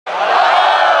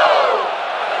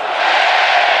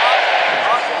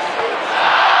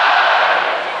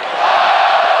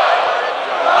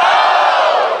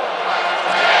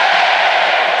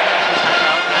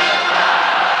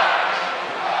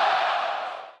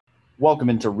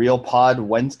Welcome into Real Pod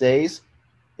Wednesdays.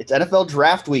 It's NFL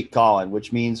Draft Week, Colin,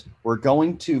 which means we're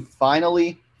going to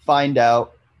finally find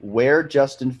out where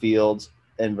Justin Fields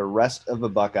and the rest of the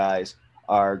Buckeyes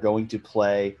are going to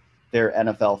play their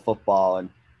NFL football.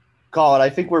 And Colin, I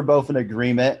think we're both in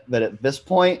agreement that at this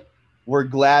point, we're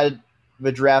glad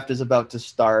the draft is about to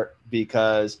start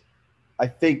because I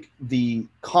think the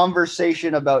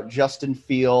conversation about Justin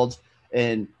Fields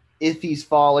and if he's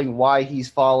falling, why he's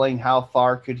falling, how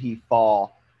far could he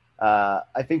fall,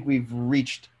 I think we've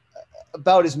reached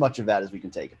about as much of that as we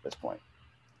can take at this point.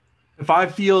 If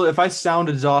I sound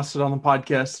exhausted on the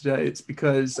podcast today, it's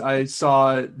because I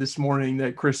saw this morning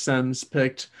that Chris Sims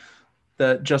picked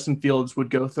that Justin Fields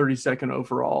would go 32nd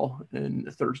overall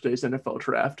in Thursday's NFL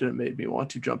draft, and it made me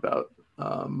want to jump out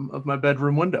of my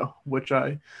bedroom window, which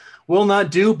I will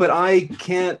not do. But I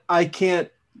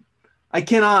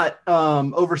cannot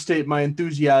overstate my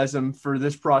enthusiasm for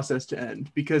this process to end,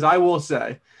 because I will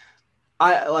say,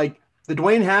 I like the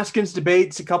Dwayne Haskins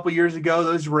debates a couple years ago.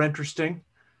 Those were interesting.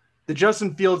 The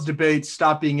Justin Fields debates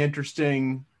stopped being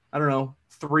interesting, I don't know,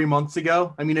 3 months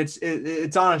ago. I mean,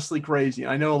 it's honestly crazy.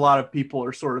 I know a lot of people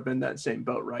are sort of in that same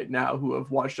boat right now who have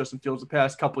watched Justin Fields the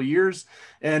past couple of years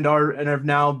and have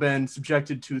now been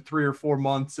subjected to 3 or 4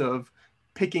 months of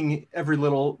picking every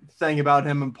little thing about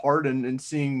him apart and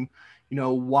seeing,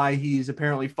 why he's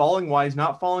apparently falling, why he's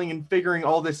not falling, and figuring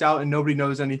all this out, and nobody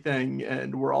knows anything.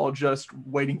 And we're all just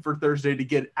waiting for Thursday to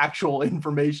get actual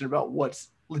information about what's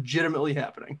legitimately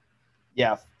happening.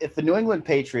 Yeah, if the New England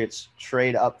Patriots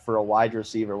trade up for a wide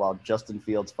receiver while Justin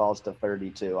Fields falls to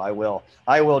 32, I will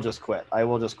just quit. I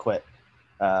will just quit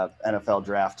NFL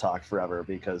draft talk forever,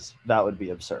 because that would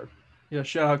be absurd. Yeah,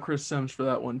 shout out Chris Sims for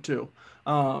that one too.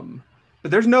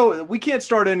 But we can't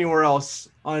start anywhere else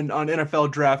on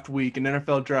NFL Draft Week and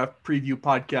NFL Draft Preview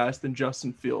podcast than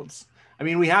Justin Fields. I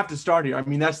mean, we have to start here. I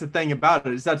mean, that's the thing about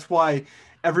it, is that's why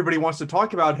everybody wants to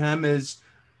talk about him, is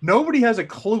nobody has a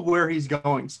clue where he's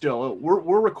going still.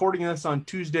 We're recording this on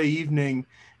Tuesday evening,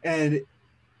 and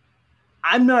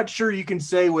I'm not sure you can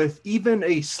say with even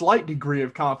a slight degree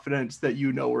of confidence that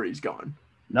you know where he's going.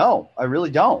 No, I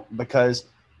really don't, because,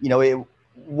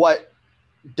 what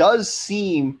does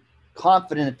seem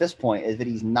confident at this point is that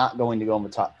he's not going to go in the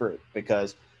top 3,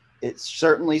 because it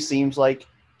certainly seems like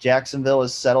Jacksonville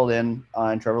is settled in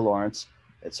on Trevor Lawrence.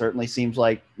 It certainly seems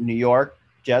like New York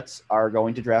Jets are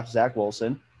going to draft Zach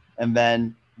Wilson. And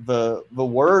then the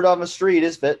word on the street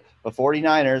is that the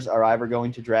 49ers are either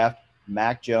going to draft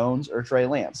Mac Jones or Trey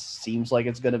Lance. Seems like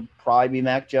it's going to probably be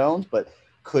Mac Jones, but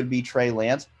could be Trey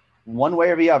Lance. One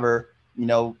way or the other,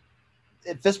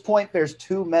 at this point, there's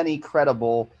too many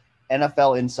credible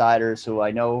NFL insiders who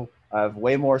I know have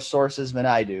way more sources than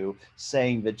I do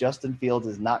saying that Justin Fields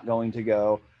is not going to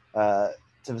go to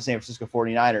the San Francisco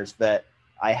 49ers, that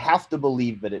I have to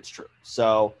believe that it's true.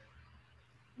 So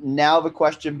now the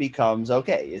question becomes,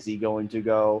 okay, is he going to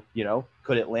go,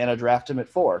 could Atlanta draft him at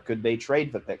 4? Could they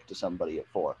trade the pick to somebody at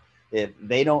 4? If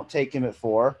they don't take him at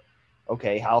 4,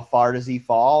 okay, how far does he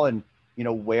fall? And,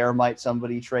 where might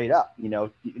somebody trade up?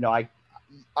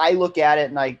 I look at it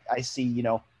and I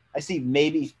see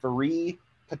maybe 3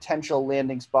 potential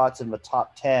landing spots in the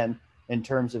top 10 in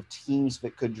terms of teams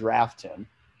that could draft him.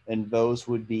 And those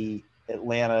would be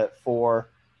Atlanta at 4,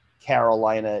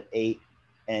 Carolina at 8,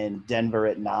 and Denver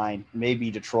at 9,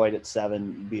 maybe Detroit at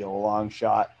 7 be a long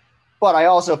shot. But I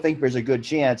also think there's a good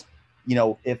chance,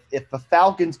 if the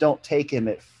Falcons don't take him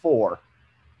at 4,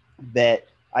 that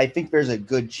I think there's a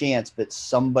good chance that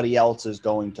somebody else is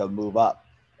going to move up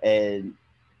and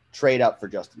trade up for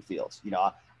Justin Fields.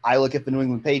 I look at the New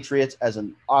England Patriots as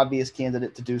an obvious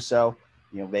candidate to do so.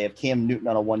 They have Cam Newton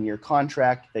on a 1-year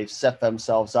contract. They've set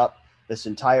themselves up this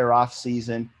entire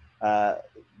offseason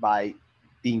by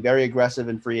being very aggressive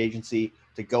in free agency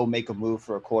to go make a move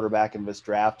for a quarterback in this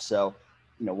draft. So,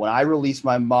 when I release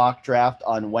my mock draft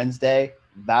on Wednesday,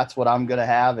 that's what I'm going to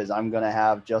have, is I'm going to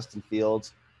have Justin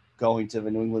Fields going to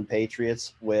the New England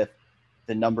Patriots with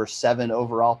the number 7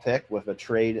 overall pick with a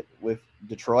trade with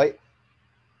Detroit.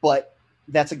 But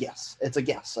that's a guess. It's a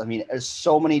guess. I mean, there's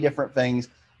so many different things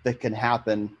that can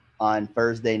happen on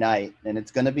Thursday night, and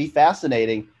it's going to be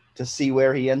fascinating to see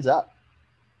where he ends up.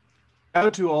 Shout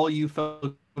out to all you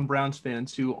fellow Browns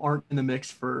fans who aren't in the mix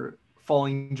for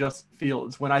falling Justin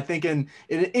Fields, when I think in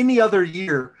any other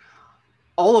year,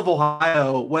 all of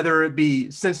Ohio, whether it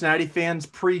be Cincinnati fans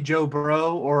pre-Joe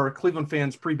Burrow or Cleveland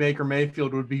fans pre-Baker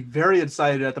Mayfield, would be very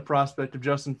excited at the prospect of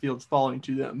Justin Fields falling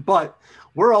to them. But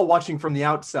we're all watching from the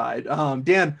outside.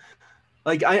 Dan,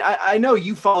 I know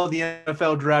you follow the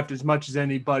NFL draft as much as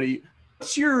anybody.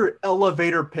 what's your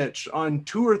elevator pitch on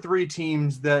 2 or 3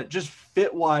 teams that just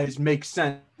fit wise make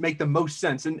the most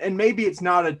sense? And maybe it's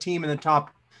not a team in the top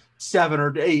 7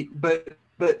 or 8,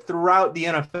 but throughout the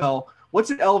NFL, what's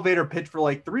an elevator pitch for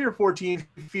like 3 or 4 teams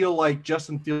you feel like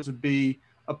Justin Fields would be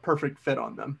a perfect fit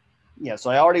on them? Yeah, so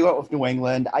I already went with New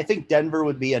England. I think Denver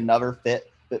would be another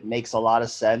fit that makes a lot of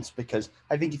sense, because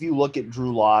I think if you look at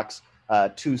Drew Lock's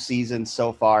 2 seasons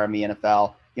so far in the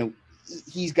NFL,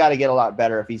 he's got to get a lot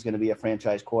better if he's going to be a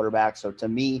franchise quarterback. So to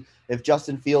me, if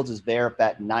Justin Fields is there at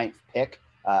that 9th pick,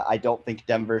 I don't think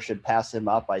Denver should pass him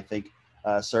up. I think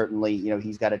certainly,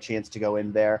 he's got a chance to go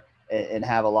in there and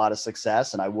have a lot of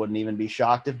success. And I wouldn't even be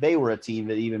shocked if they were a team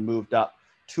that even moved up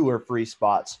 2 or 3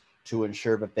 spots to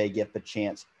ensure that they get the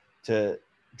chance to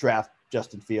draft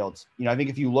Justin Fields. I think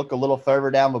if you look a little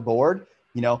further down the board,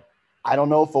 I don't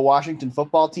know if a Washington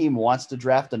football team wants to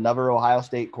draft another Ohio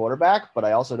State quarterback, but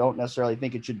I also don't necessarily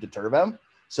think it should deter them.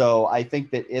 So I think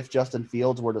that if Justin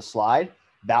Fields were to slide,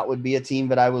 that would be a team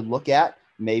that I would look at.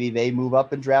 Maybe they move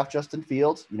up and draft Justin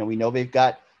Fields. We know they've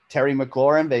got Terry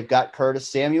McLaurin, they've got Curtis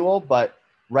Samuel, but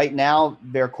right now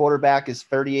their quarterback is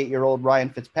 38-year-old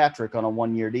Ryan Fitzpatrick on a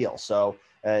 1-year deal. So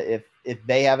if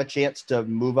they have a chance to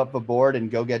move up the board and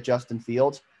go get Justin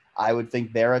Fields, I would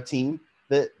think they're a team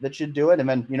that should do it. And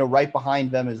then, right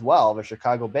behind them as well, the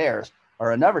Chicago Bears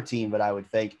are another team that I would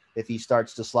think, if he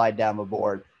starts to slide down the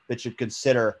board, that should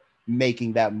consider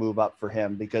making that move up for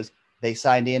him, because they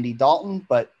signed Andy Dalton,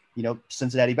 but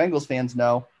Cincinnati Bengals fans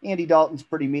know Andy Dalton's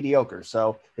pretty mediocre.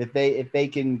 So if they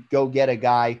can go get a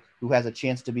guy who has a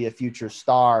chance to be a future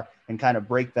star and kind of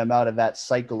break them out of that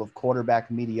cycle of quarterback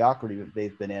mediocrity that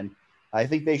they've been in, I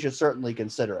think they should certainly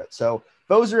consider it. So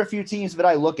those are a few teams that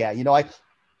I look at.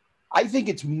 I think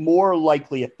it's more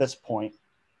likely at this point,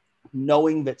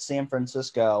 knowing that San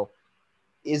Francisco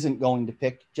isn't going to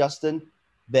pick Justin,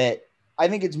 that I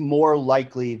think it's more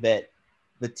likely that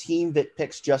the team that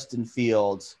picks Justin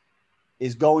Fields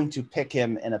is going to pick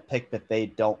him in a pick that they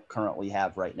don't currently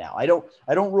have right now. I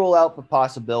don't rule out the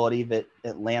possibility that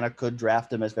Atlanta could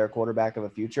draft him as their quarterback of the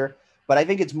future, but I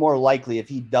think it's more likely, if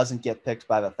he doesn't get picked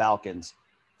by the Falcons,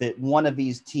 that one of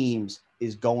these teams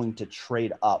is going to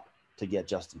trade up to get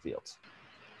Justin Fields.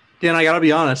 Dan, I got to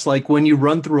be honest, like when you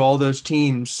run through all those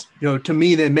teams, to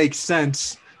me, they make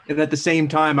sense. And at the same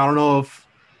time, I don't know if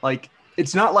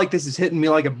it's not like this is hitting me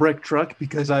like a brick truck,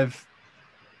 because I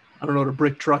don't know what a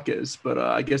brick truck is, but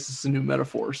I guess it's a new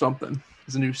metaphor or something.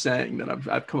 It's a new saying that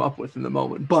I've come up with in the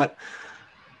moment, but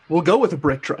we'll go with a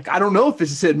brick truck. I don't know if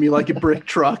this is hitting me like a brick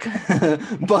truck,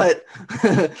 but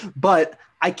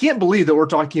I can't believe that we're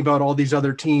talking about all these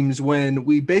other teams when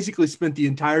we basically spent the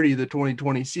entirety of the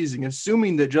 2020 season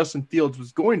assuming that Justin Fields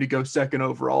was going to go 2nd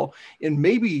overall, and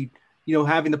maybe,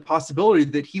 having the possibility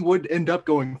that he would end up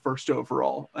going 1st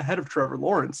overall ahead of Trevor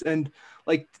Lawrence. And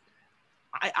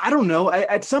I don't know.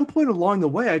 At some point along the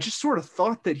way, I just sort of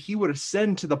thought that he would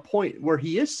ascend to the point where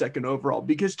he is 2nd overall,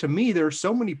 because to me, there are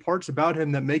so many parts about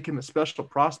him that make him a special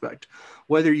prospect.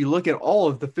 Whether you look at all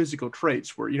of the physical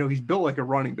traits where, he's built like a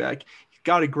running back,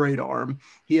 got a great arm.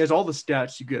 He has all the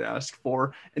stats you could ask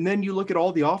for. And then you look at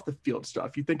all the off the field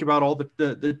stuff. You think about all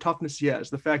the toughness he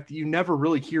has, the fact that you never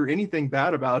really hear anything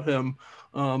bad about him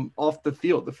off the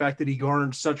field, the fact that he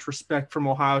garnered such respect from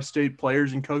Ohio State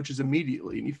players and coaches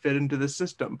immediately, and he fit into the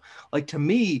system. To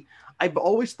me, I've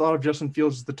always thought of Justin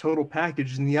Fields as the total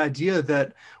package, and the idea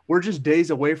that we're just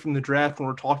days away from the draft when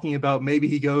we're talking about maybe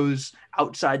he goes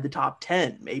outside the top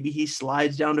 10, maybe he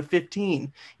slides down to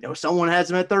 15, someone has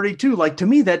him at 32. To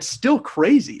me, that's still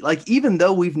crazy. Even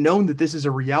though we've known that this is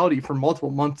a reality for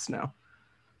multiple months now.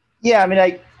 Yeah. I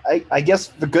mean, I guess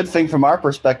the good thing from our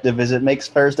perspective is it makes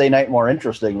Thursday night more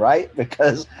interesting, right?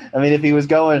 Because if he was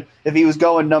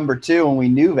going number 2 and we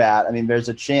knew that, there's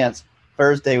a chance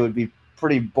Thursday would be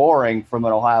pretty boring from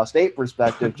an Ohio State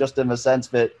perspective, just in the sense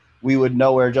that we would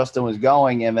know where Justin was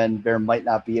going, and then there might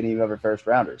not be any other first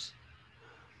rounders.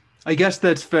 I guess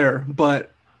that's fair,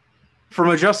 but from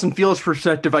a Justin Fields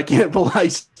perspective, I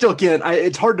still can't.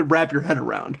 It's hard to wrap your head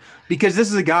around, because this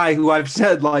is a guy who I've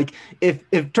said, if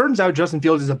it turns out Justin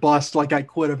Fields is a bust, I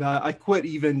quit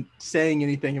even saying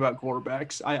anything about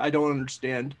quarterbacks. I don't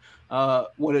understand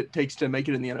what it takes to make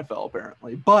it in the NFL,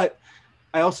 apparently. But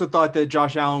I also thought that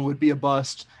Josh Allen would be a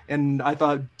bust, and I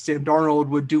thought Sam Darnold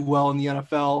would do well in the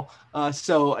NFL.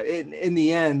 So in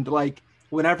the end,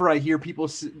 whenever I hear people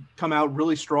come out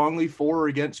really strongly for or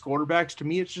against quarterbacks, to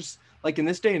me, it's just in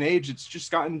this day and age, it's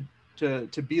just gotten to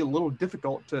be a little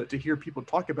difficult to hear people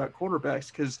talk about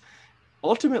quarterbacks, because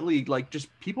ultimately, like, just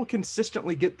people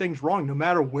consistently get things wrong no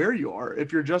matter where you are.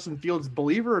 If you're a Justin Fields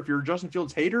believer, if you're a Justin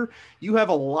Fields hater, you have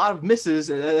a lot of misses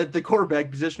at the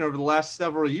quarterback position over the last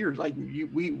several years. Like,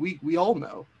 we all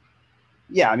know.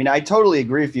 Yeah, I mean, I totally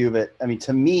agree with you. But I mean,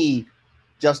 to me,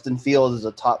 Justin Fields is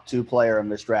a top 2 player in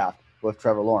this draft with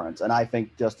Trevor Lawrence, and I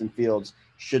think Justin Fields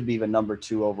should be the number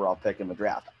 2 overall pick in the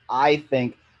draft. I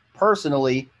think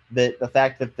personally that the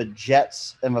fact that the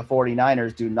Jets and the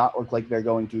 49ers do not look like they're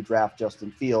going to draft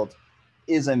Justin Fields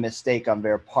is a mistake on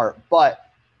their part.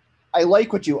 But I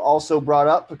like what you also brought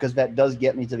up, because that does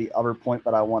get me to the other point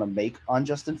that I want to make on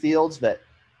Justin Fields, that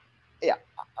yeah,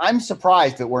 I'm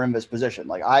surprised that we're in this position.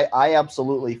 Like I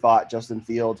absolutely thought Justin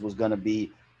Fields was going to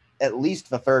be at least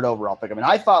the 3rd overall pick. I mean,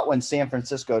 I thought when San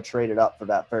Francisco traded up for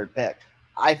that 3rd pick,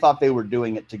 I thought they were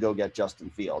doing it to go get Justin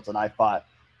Fields. And I thought,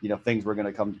 things were going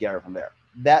to come together from there.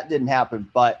 That didn't happen.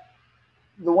 But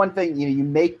the one thing, you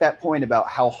make that point about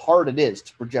how hard it is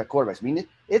to project quarterbacks. I mean,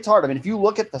 it's hard. I mean, if you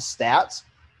look at the stats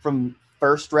from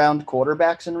 1st-round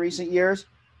quarterbacks in recent years,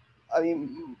 I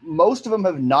mean, most of them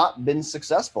have not been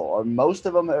successful, or most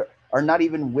of them are not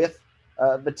even with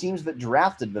the teams that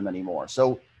drafted them anymore.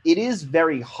 So it is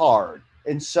very hard.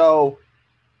 And so,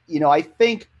 I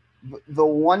think the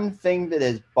one thing that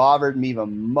has bothered me the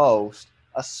most,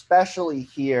 especially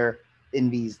here in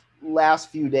these last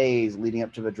few days leading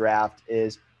up to the draft,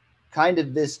 is kind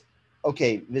of this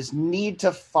need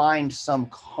to find some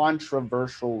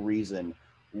controversial reason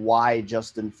why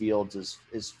Justin Fields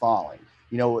is falling.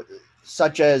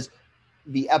 Such as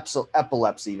the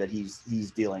epilepsy that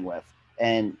he's dealing with.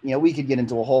 And, we could get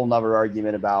into a whole nother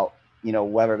argument about,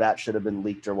 whether that should have been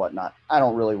leaked or whatnot. I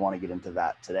don't really want to get into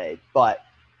that today. But,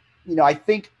 I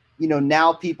think,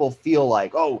 now people feel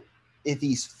like, oh, if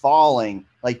he's falling,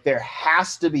 like there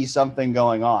has to be something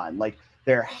going on. Like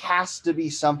there has to be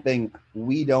something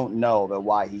we don't know about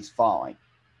why he's falling.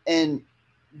 And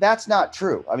that's not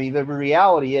true. I mean, the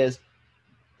reality is,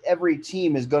 every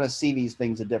team is going to see these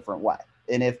things a different way.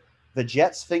 And if the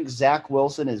Jets think Zach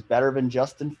Wilson is better than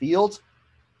Justin Fields,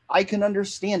 I can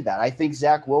understand that. I think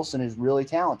Zach Wilson is really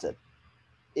talented.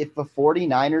 If the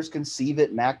 49ers can see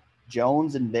that Mac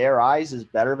Jones in their eyes is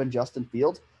better than Justin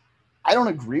Fields, I don't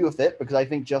agree with it, because I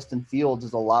think Justin Fields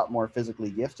is a lot more physically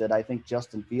gifted. I think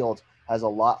Justin Fields has a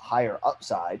lot higher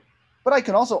upside. But I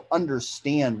can also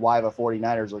understand why the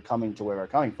 49ers are coming to where they're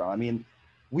coming from. I mean,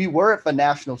 we were at the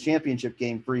national championship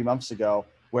game 3 months ago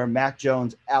where Mac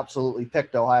Jones absolutely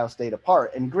picked Ohio State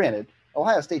apart. And granted,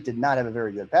 Ohio State did not have a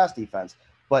very good pass defense,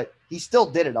 but he still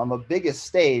did it on the biggest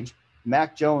stage.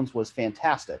 Mac Jones was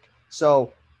fantastic.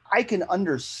 So I can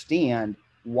understand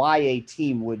why a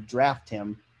team would draft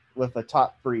him with a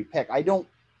top 3 pick.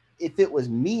 If it was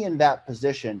me in that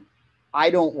position, I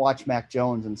don't watch Mac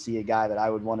Jones and see a guy that I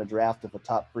would want to draft with a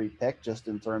top 3 pick just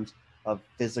in terms of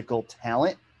physical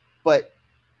talent. But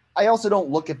I also don't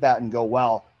look at that and go,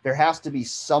 well, there has to be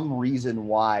some reason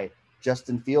why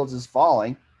Justin Fields is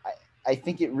falling. I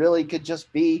think it really could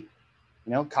just be,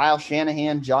 Kyle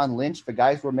Shanahan, John Lynch, the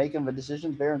guys who are making the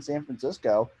decisions there in San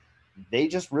Francisco. They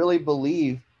just really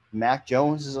believe Mac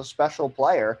Jones is a special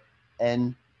player,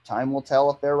 and time will tell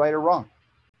if they're right or wrong.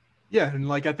 Yeah,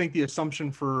 and I think the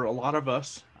assumption for a lot of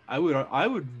us, I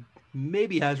would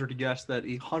maybe hazard to guess that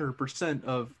 100%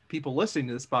 of people listening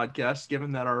to this podcast,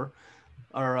 given that our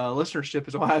listenership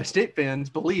is Ohio State fans,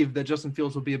 believe that Justin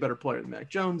Fields will be a better player than Mac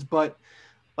Jones. But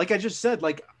like I just said,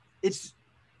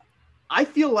 I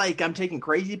feel like I'm taking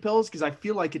crazy pills, because I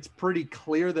feel like it's pretty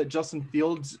clear that Justin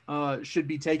Fields should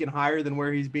be taken higher than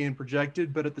where he's being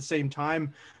projected. But at the same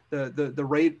time, the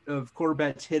rate of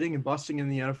quarterbacks hitting and busting in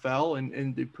the NFL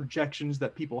and the projections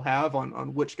that people have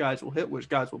on which guys will hit, which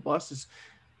guys will bust,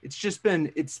 it's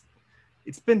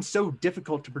been so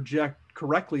difficult to project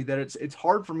correctly that it's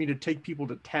hard for me to take people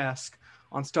to task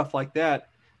on stuff like that.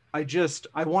 I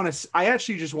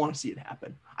actually just want to see it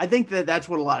happen. I think that's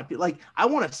what a lot of people like. I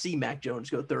want to see Mac Jones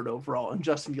go 3rd overall and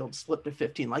Justin Fields slip to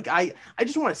 15. I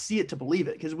just want to see it to believe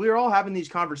it, because we're all having these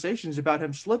conversations about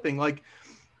him slipping. Like,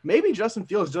 maybe Justin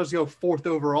Fields does go 4th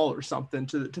overall or something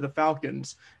to the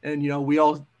Falcons. And, we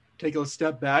all take a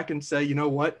step back and say, you know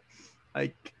what?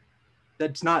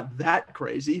 That's not that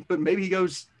crazy, but maybe he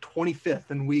goes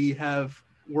 25th and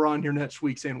we're on here next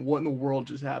week saying, what in the world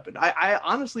just happened? I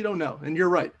honestly don't know. And you're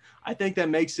right. I think that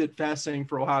makes it fascinating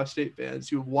for Ohio State fans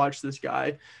who have watched this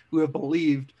guy, who have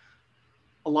believed,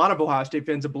 a lot of Ohio State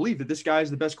fans have believed that this guy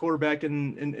is the best quarterback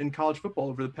in college football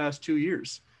over the past 2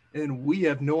 years. And we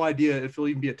have no idea if he'll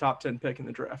even be a top 10 pick in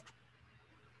the draft.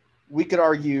 We could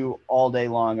argue all day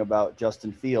long about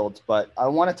Justin Fields, but I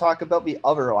want to talk about the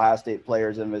other Ohio State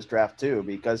players in this draft too,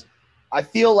 because I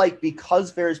feel like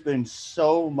because there's been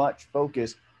so much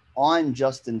focus on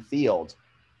Justin Fields,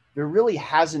 there really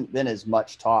hasn't been as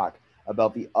much talk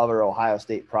about the other Ohio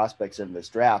State prospects in this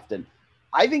draft. And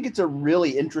I think it's a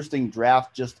really interesting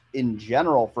draft just in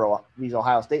general for these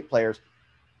Ohio State players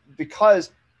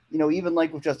because, even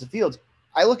like with Justin Fields,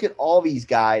 I look at all these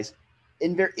guys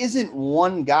and there isn't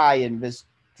one guy in this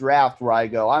draft where I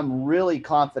go, I'm really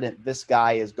confident this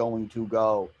guy is going to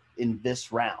go in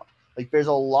this round. Like there's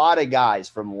a lot of guys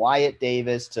from Wyatt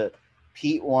Davis to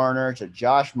Pete Werner to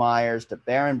Josh Myers to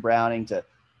Baron Browning to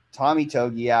Tommy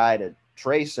Togiai to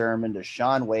Trey Sermon to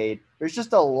Sean Wade. There's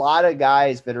just a lot of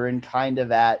guys that are in kind of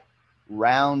that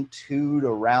round 2 to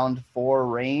round 4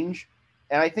 range.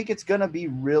 And I think it's going to be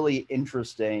really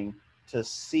interesting to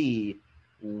see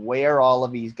where all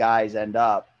of these guys end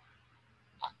up.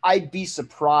 I'd be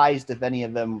surprised if any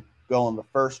of them go in the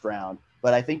first round,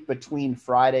 but I think between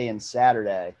Friday and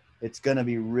Saturday, it's going to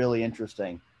be really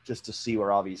interesting just to see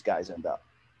where all these guys end up.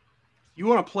 You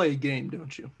want to play a game,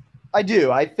 don't you? I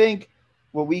do. I think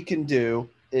what we can do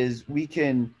is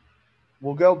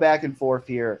we'll go back and forth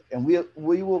here, and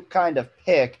we will kind of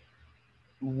pick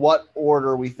what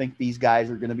order we think these guys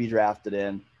are going to be drafted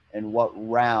in and what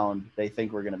round they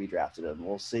think we're going to be drafted in.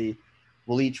 We'll see.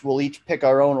 We'll each pick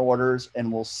our own orders,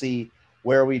 and we'll see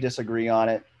where we disagree on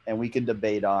it, and we can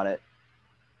debate on it.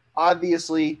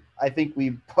 Obviously, I think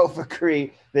we both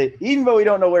agree that even though we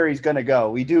don't know where he's going to go,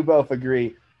 we do both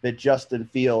agree that Justin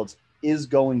Fields is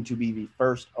going to be the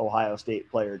first Ohio State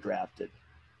player drafted.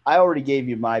 I already gave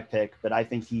you my pick, but I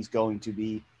think he's going to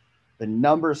be the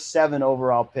number 7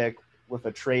 overall pick with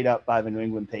a trade up by the New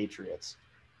England Patriots.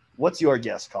 What's your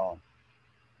guess, Colin?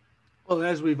 Well,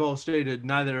 as we've all stated,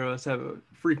 neither of us have a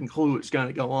freaking clue what's going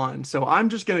to go on. So I'm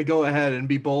just going to go ahead and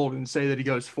be bold and say that he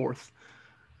goes 4th.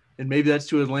 And maybe that's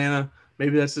to Atlanta.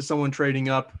 Maybe that's to someone trading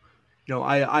up.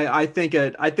 I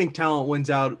think talent wins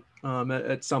out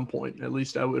at some point. At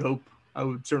least I would hope. I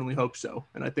would certainly hope so.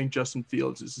 And I think Justin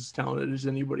Fields is as talented as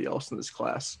anybody else in this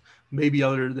class. Maybe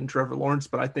other than Trevor Lawrence,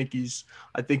 but I think he's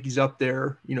up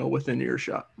there, within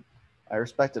earshot. I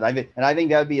respect it. I think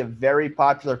that would be a very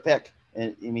popular pick.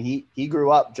 And I mean, he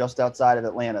grew up just outside of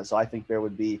Atlanta, so I think there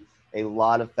would be a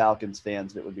lot of Falcons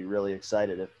fans that would be really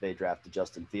excited if they drafted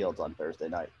Justin Fields on Thursday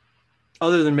night.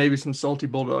 Other than maybe some salty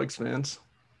Bulldogs fans.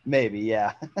 Maybe,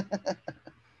 yeah.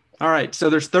 All right, so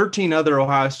there's 13 other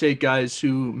Ohio State guys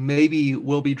who maybe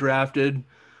will be drafted.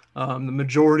 The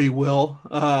majority will.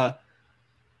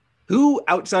 Who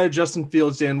outside of Justin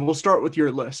Fields, Dan, we'll start with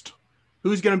your list.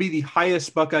 Who's going to be the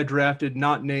highest Buckeye drafted,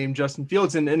 not named Justin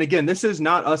Fields? And again, this is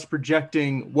not us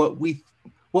projecting what we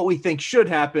think should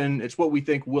happen. It's what we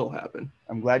think will happen.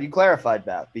 I'm glad you clarified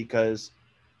that because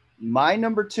my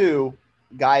number 2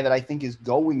 guy that I think is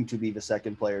going to be the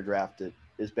second player drafted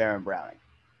is Baron Browning.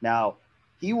 Now,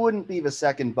 he wouldn't be the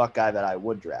second Buckeye that I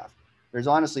would draft. There's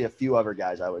honestly a few other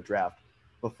guys I would draft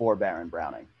before Baron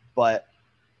Browning, but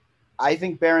I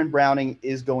think Baron Browning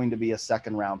is going to be a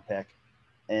second round pick.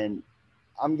 And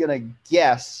I'm going to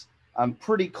guess, I'm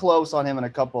pretty close on him and a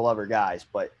couple other guys,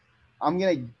 but I'm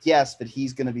going to guess that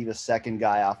he's going to be the second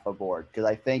guy off the board because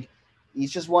I think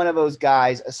he's just one of those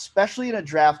guys, especially in a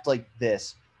draft like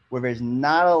this, where there's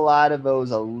not a lot of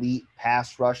those elite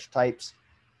pass rush types.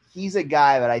 He's a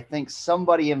guy that I think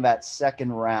somebody in that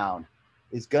second round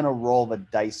is going to roll the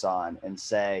dice on and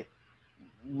say,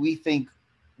 we think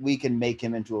we can make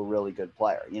him into a really good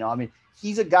player.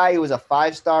 He's a guy who was a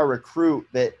 5-star recruit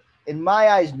that in my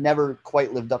eyes never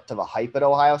quite lived up to the hype at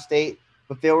Ohio State,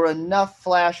 but there were enough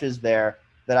flashes there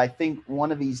that I think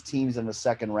one of these teams in the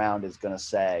second round is going to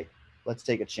say, let's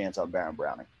take a chance on Baron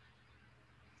Browning.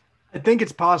 I think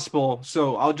it's possible.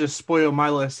 So I'll just spoil my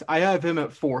list. I have him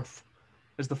at 4th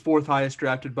as the 4th highest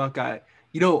drafted Buckeye.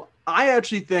 I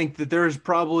actually think that there's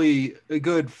probably a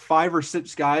good 5 or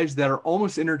 6 guys that are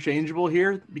almost interchangeable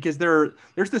here because there's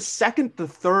the 2nd, the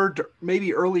 3rd,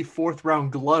 maybe early 4th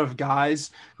round glut of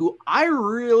guys who I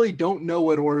really don't know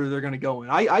what order they're going to go in.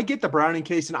 I get the Browning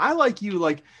case, and I like you,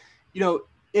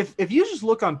 if you just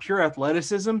look on pure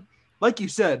athleticism, like you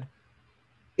said,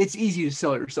 it's easy to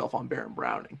sell yourself on Baron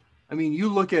Browning. I mean, you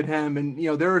look at him and,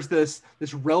 there's this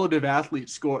relative athletic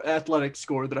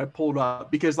score that I pulled up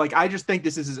because I just think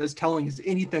this is as telling as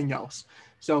anything else.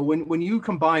 So when you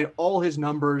combine all his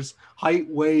numbers, height,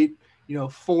 weight,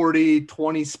 40,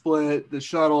 20 split, the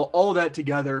shuttle, all that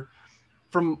together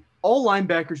from all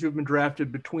linebackers who have been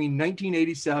drafted between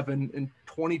 1987 and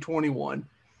 2021,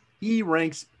 he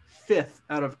ranks 5th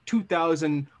out of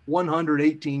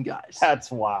 2,118 guys.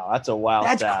 That's wow. That's a wild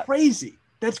That's stat. Crazy.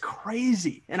 That's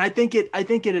crazy. And I think it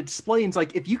explains,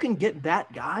 if you can get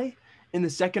that guy in the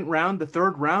second round, the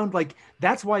third round, like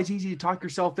that's why it's easy to talk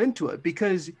yourself into it,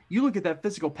 because you look at that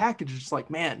physical package, it's like,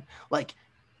 man, like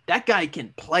that guy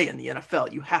can play in the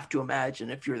NFL. You have to imagine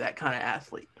if you're that kind of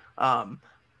athlete.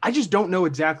 I just don't know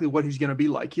exactly what he's going to be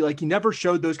like. He never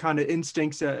showed those kind of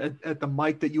instincts at the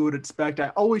mic that you would expect. I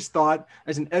always thought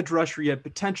as an edge rusher, he had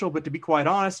potential, but to be quite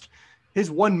honest, his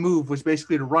one move was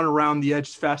basically to run around the edge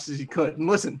as fast as he could. And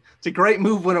listen, it's a great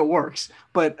move when it works,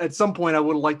 but at some point I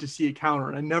would have liked to see a counter,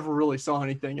 and I never really saw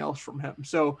anything else from him.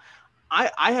 So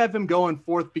I have him going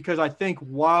fourth because I think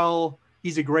while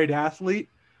he's a great athlete,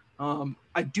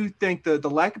 I do think the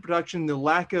lack of production, the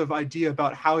lack of idea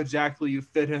about how exactly you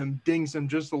fit him dings him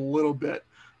just a little bit.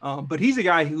 But he's a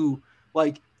guy who,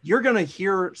 like, you're going to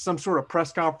hear some sort of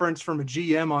press conference from a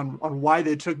GM on why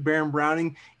they took Baron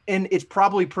Browning, and it's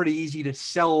probably pretty easy to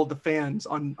sell the fans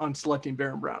on selecting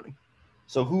Baron Browning.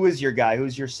 So who is your guy?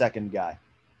 Who's your second guy?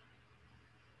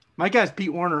 My guy's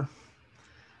Pete Werner.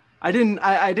 I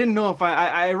didn't know if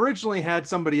I originally had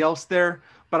somebody else there,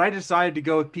 but I decided to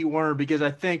go with Pete Werner because I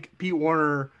think Pete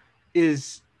Werner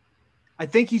I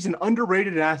think he's an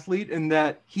underrated athlete in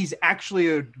that he's actually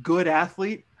a good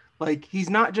athlete. Like, he's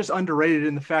not just underrated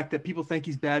in the fact that people think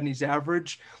he's bad and he's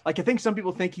average. Like, I think some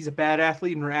people think he's a bad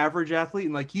athlete and an average athlete,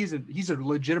 and like he's a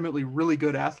legitimately really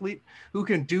good athlete who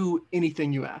can do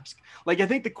anything you ask. Like, I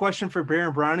think the question for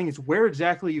Baron Browning is where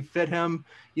exactly you fit him.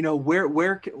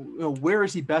 Where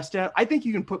is he best at? I think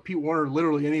you can put Pete Werner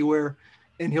literally anywhere,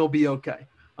 and he'll be okay.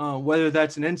 Whether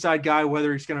that's an inside guy,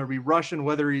 whether he's going to be rushing,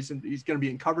 whether he's going to be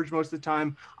in coverage most of the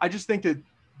time. I just think that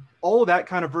all of that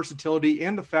kind of versatility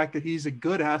and the fact that he's a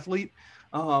good athlete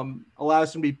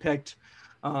allows him to be picked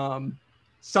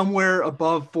somewhere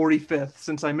above 45th.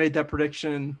 Since I made that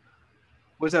prediction,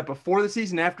 was that before the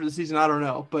season, after the season? I don't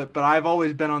know, but I've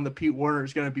always been on the Pete Werner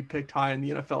is going to be picked high in the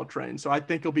NFL train. So I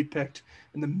think he'll be picked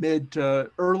in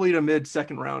the early to mid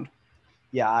second round.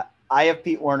 Yeah, I have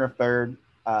Pete Werner third.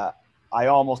 I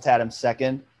almost had him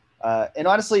second. And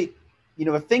honestly,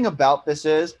 the thing about this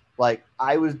is, like,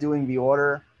 I was doing the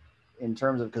order in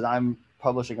terms of, because I'm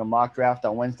publishing a mock draft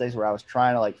on Wednesdays where I was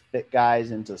trying to like fit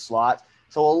guys into slots.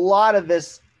 So a lot of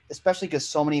this, especially because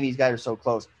so many of these guys are so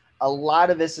close, a lot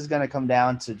of this is going to come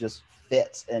down to just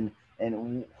fits and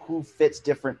who fits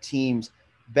different teams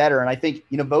better. And I think,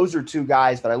 those are two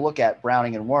guys that I look at,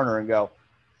 Browning and Werner, and go,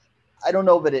 I don't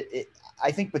know, but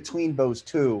I think between those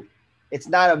two, it's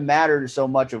not a matter so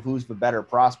much of who's the better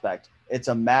prospect. It's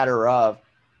a matter of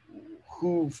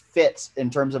who fits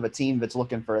in terms of a team that's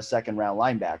looking for a second round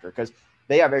linebacker, because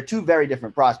they're two very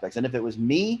different prospects. And if it was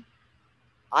me,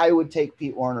 I would take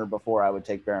Pete Werner before I would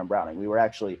take Baron Browning. We were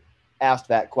actually asked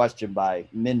that question by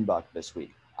Minbuck this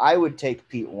week. I would take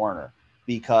Pete Werner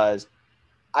because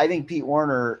I think Pete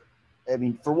Werner,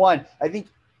 for one, I think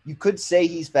you could say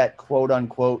he's that quote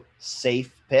unquote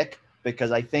safe pick,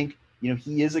 because I think,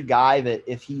 he is a guy that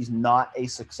if he's not a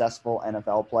successful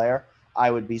NFL player, I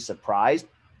would be surprised.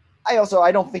 I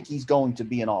don't think he's going to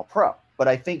be an all-pro, but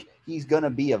I think he's going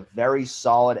to be a very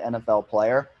solid NFL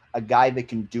player, a guy that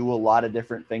can do a lot of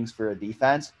different things for a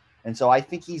defense. And so I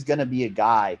think he's going to be a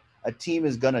guy a team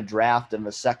is going to draft in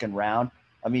the second round.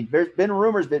 There's been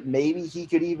rumors that maybe he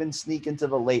could even sneak into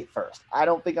the late first. I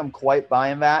don't think I'm quite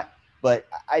buying that, but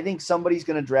I think somebody's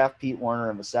going to draft Pete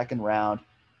Werner in the second round,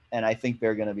 and I think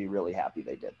they're going to be really happy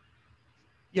they did.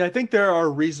 Yeah, I think there are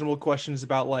reasonable questions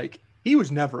about, like, he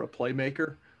was never a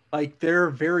playmaker. Like, there are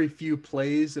very few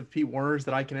plays of Pete Werner's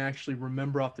that I can actually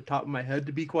remember off the top of my head,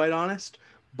 to be quite honest.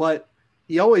 But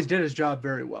he always did his job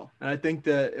very well. And I think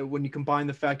that when you combine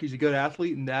the fact he's a good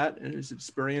athlete and his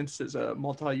experience as a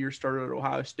multi-year starter at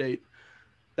Ohio State,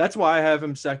 that's why I have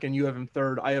him second. You have him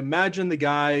third. I imagine the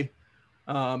guy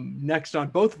next on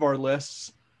both of our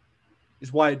lists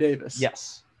is Wyatt Davis.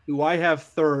 Yes. Who I have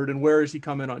third. And where is he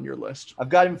coming on your list? I've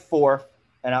got him fourth,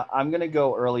 and I'm going to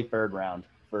go early third round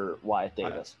for Wyatt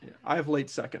Davis. I have late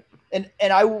second. And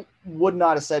I would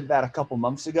not have said that a couple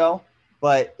months ago,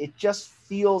 but it just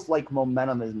feels like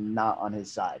momentum is not on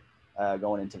his side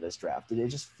going into this draft. It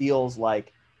just feels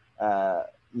like, as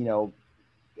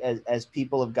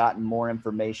people have gotten more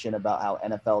information about how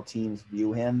NFL teams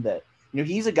view him, that,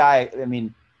 he's a guy,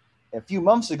 a few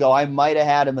months ago, I might have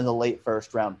had him as a late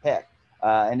first round pick.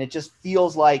 And it just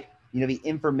feels like, the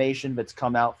information that's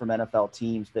come out from NFL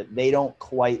teams that they don't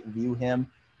quite view him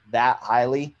that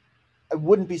highly. I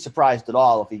wouldn't be surprised at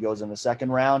all if he goes in the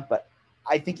second round, but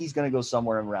I think he's going to go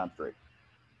somewhere in round 3.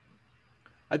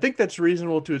 I think that's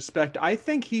reasonable to expect. I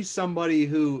think he's somebody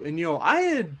who, and I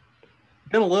had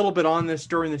been a little bit on this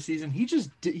during the season.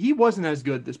 He wasn't as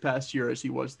good this past year as he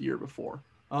was the year before.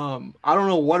 I don't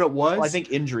know what it was. Well, I think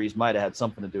injuries might have had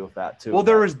something to do with that too. Well,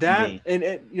 there was that,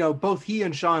 and both he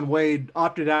and Shaun Wade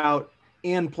opted out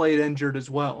and played injured as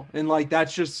well, and like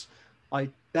that's just like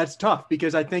that's tough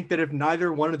because I think that if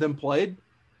neither one of them played,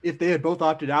 if they had both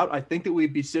opted out, I think that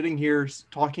we'd be sitting here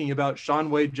talking about Shaun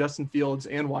Wade, Justin Fields,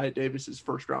 and Wyatt Davis's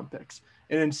first round picks,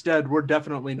 and instead we're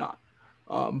definitely not.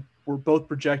 We're both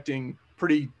projecting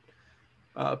pretty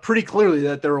clearly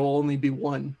that there will only be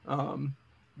one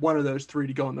of those three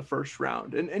to go in the first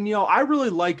round. And I really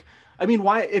like, I mean,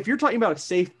 why, if you're talking about a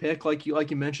safe pick, like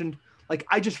you mentioned, like,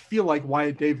 I just feel like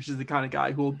Wyatt Davis is the kind of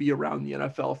guy who will be around the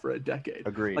NFL for a decade.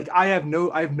 Agreed. Like I have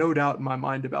no doubt in my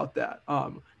mind about that.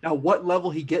 Now what level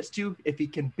he gets to, if he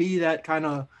can be that kind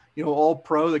of, all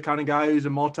pro, the kind of guy who's a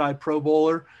multi-pro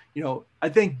bowler, I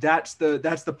think that's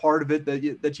the part of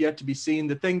it that's yet to be seen.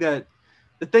 The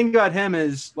thing about him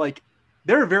is like,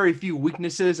 there are very few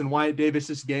weaknesses in Wyatt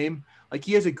Davis's game. Like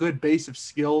he has a good base of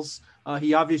skills.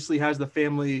 He obviously has the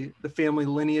family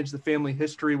lineage, the family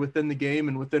history within the game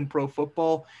and within pro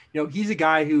football. He's a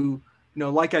guy who,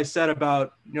 like I said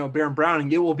about, Baron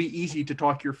Browning, it will be easy to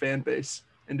talk your fan base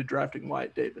into drafting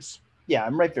Wyatt Davis. Yeah,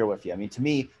 I'm right there with you. I mean, to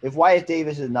me, if Wyatt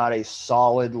Davis is not a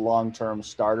solid long-term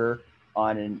starter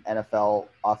on an NFL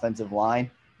offensive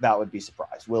line, that would be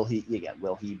surprised. Will he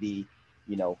be,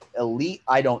 elite?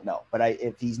 I don't know. But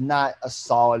if he's not a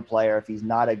solid player, if he's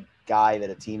not a guy that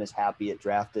a team is happy at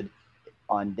drafted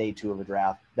on day 2 of a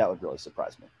draft, that would really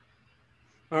surprise me.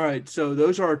 All right, so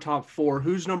those are our top 4.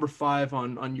 Who's number 5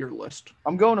 on your list?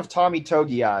 I'm going with Tommy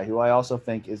Togiai, who I also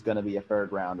think is going to be a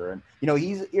third rounder. And,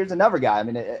 here's another guy. I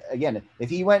mean, again, if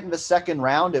he went in the second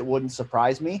round, it wouldn't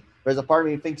surprise me. There's a part of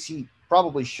me who thinks he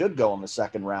probably should go in the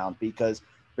second round because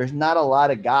there's not a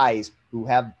lot of guys who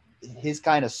have his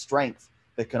kind of strength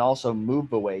that can also move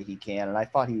the way he can. And I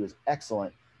thought he was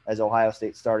excellent as Ohio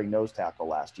State starting nose tackle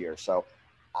last year. So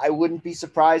I wouldn't be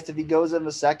surprised if he goes in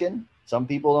the second. Some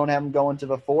people don't have him going to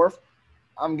the 4th.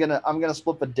 I'm gonna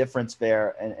split the difference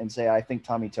there and say I think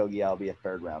Tommy Togiai will be a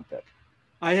third round pick.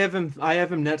 I have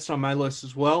him next on my list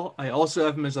as well. I also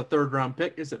have him as a third round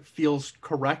pick, as it feels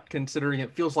correct considering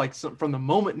it feels like from the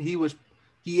moment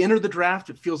he entered the draft,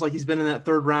 it feels like he's been in that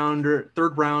third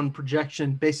round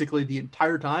projection basically the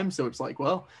entire time. So it's like,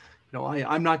 well,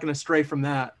 I'm not going to stray from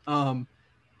that.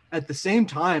 At the same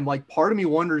time, like part of me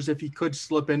wonders if he could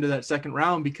slip into that second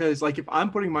round because like if I'm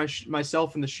putting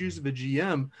myself in the shoes of a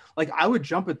GM, like I would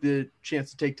jump at the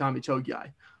chance to take Tommy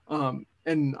Togiai.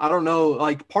 And I don't know,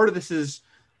 like part of this is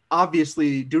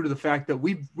obviously due to the fact that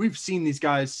we've seen these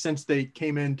guys since they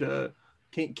came to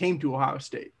Ohio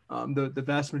State. The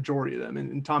vast majority of them,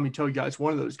 and Tommy Togiai is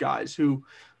one of those guys who,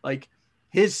 like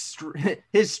his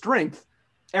strength,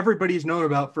 everybody's known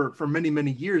about for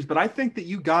many years. But I think that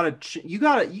you got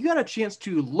a chance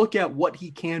to look at what he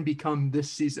can become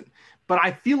this season. But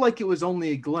I feel like it was only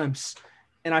a glimpse,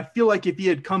 and I feel like if he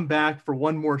had come back for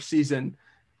one more season,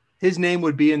 his name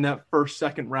would be in that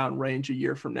second round range a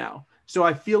year from now. So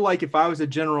I feel like if I was a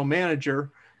general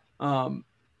manager,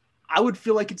 I would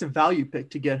feel like it's a value pick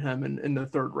to get him in the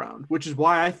third round, which is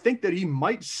why I think that he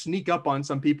might sneak up on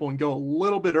some people and go a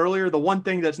little bit earlier. The one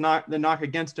thing that's not the knock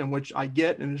against him, which I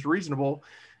get and is reasonable,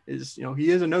 is, he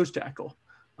is a nose tackle.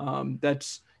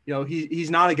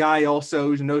 He's not a guy also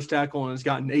who's a nose tackle and has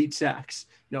gotten 8 sacks.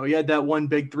 He had that one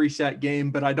big 3-sack game,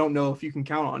 but I don't know if you can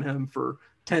count on him for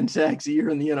 10 sacks a year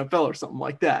in the NFL or something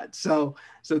like that. So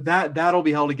that'll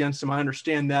be held against him. I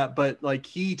understand that, but like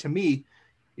to me,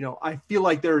 I feel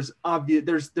like there's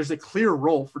a clear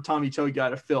role for Tommy Togiai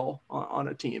to fill on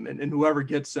a team, and whoever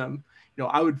gets him,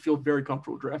 I would feel very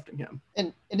comfortable drafting him.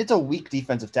 And it's a weak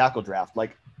defensive tackle draft.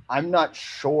 Like I'm not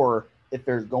sure if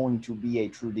there's going to be a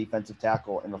true defensive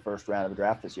tackle in the first round of the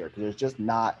draft this year because there's just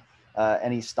not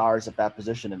any stars at that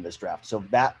position in this draft. So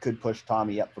that could push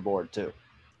Tommy up the board too.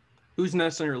 Who's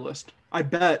next on your list? I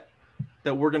bet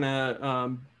that we're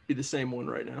gonna be the same one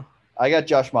right now. I got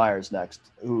Josh Myers next,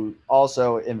 who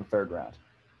also in the third round.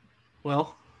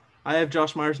 Well, I have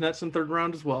Josh Myers next in third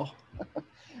round as well.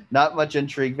 Not much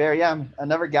intrigue there. Yeah,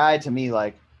 another guy to me,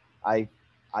 like I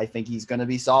think he's going to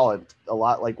be solid, a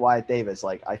lot like Wyatt Davis.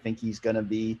 Like I think he's going to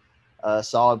be a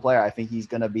solid player. I think he's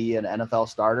going to be an NFL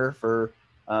starter for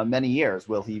many years.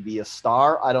 Will he be a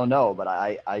star? I don't know, but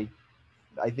I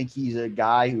think he's a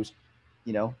guy who's,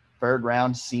 third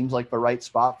round seems like the right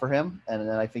spot for him, and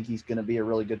then I think he's going to be a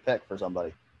really good pick for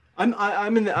somebody.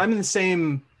 I'm in the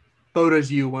same boat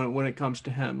as you when it comes to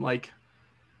him. Like,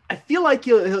 I feel like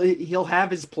he'll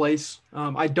have his place.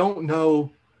 I don't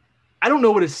know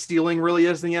what his ceiling really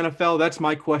is in the NFL. That's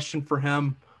my question for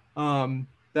him.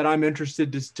 That I'm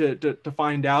interested to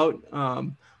find out.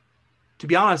 to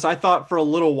be honest, I thought for a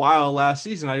little while last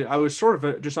season, I was sort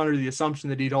of just under the assumption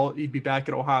that he'd be back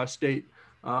at Ohio State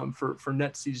for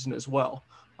next season as well.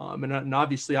 And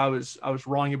obviously I was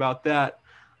wrong about that.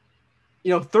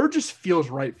 Third just feels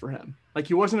right for him. Like,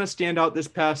 he wasn't a standout this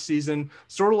past season,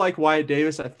 sort of like Wyatt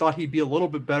Davis. I thought he'd be a little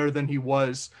bit better than he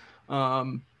was.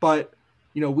 But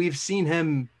we've seen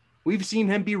him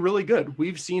be really good.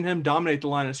 We've seen him dominate the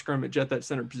line of scrimmage at that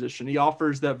center position. He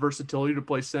offers that versatility to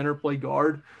play center, play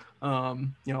guard.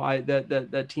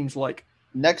 That team's like.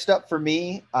 Next up for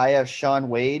me, I have Shaun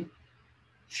Wade.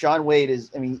 Shaun Wade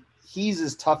he's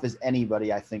as tough as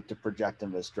anybody, I think, to project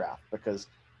in this draft, because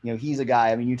he's a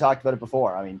guy. You talked about it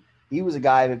before. He was a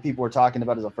guy that people were talking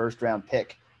about as a first-round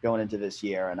pick going into this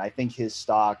year, and I think his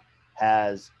stock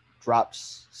has dropped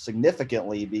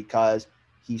significantly because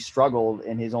he struggled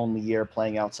in his only year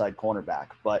playing outside cornerback.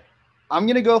 But I'm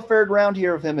going to go third round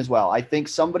here with him as well. I think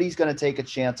somebody's going to take a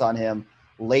chance on him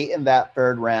late in that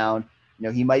third round.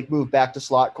 He might move back to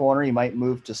slot corner. He might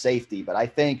move to safety. But I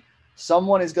think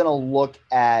someone is going to look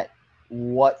at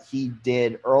what he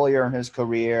did earlier in his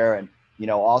career and,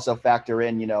 also factor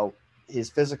in, his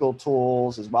physical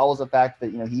tools, as well as the fact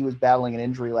that, he was battling an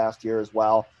injury last year as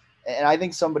well. And I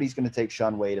think somebody's going to take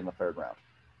Shaun Wade in the third round.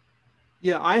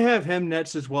 Yeah, I have him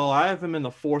next as well. I have him in the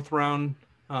fourth round.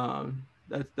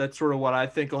 That's sort of what I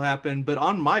think will happen. But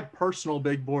on my personal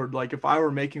big board, like if I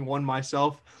were making one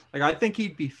myself, like I think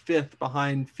he'd be fifth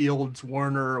behind Fields,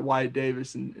 Warner, Wyatt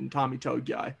Davis, and Tommy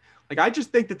Togiai. Like, I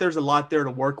just think that there's a lot there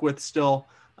to work with still.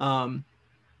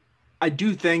 I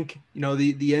do think,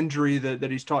 the injury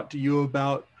that he's talked to you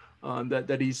about,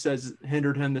 that he says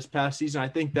hindered him this past season, I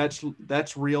think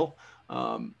that's real.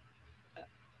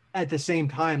 At the same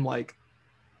time, like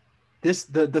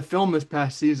the film this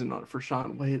past season for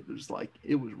Shaun Wade was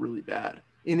it was really bad.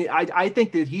 And I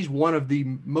think that he's one of the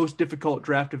most difficult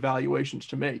draft evaluations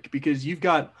to make, because you've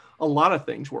got a lot of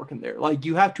things working there. Like,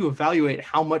 you have to evaluate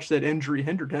how much that injury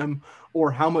hindered him,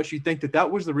 or how much you think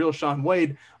that was the real Shaun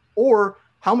Wade, or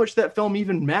how much that film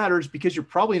even matters, because you're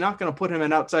probably not going to put him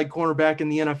an outside cornerback in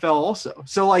the NFL also.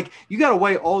 So you got to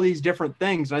weigh all these different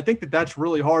things. And I think that that's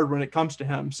really hard when it comes to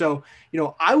him. So,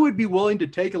 I would be willing to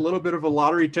take a little bit of a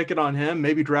lottery ticket on him,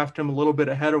 maybe draft him a little bit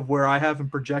ahead of where I have him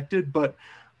projected. But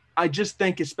I just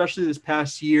think, especially this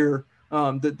past year,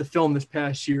 the film this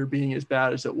past year being as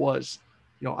bad as it was,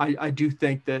 I do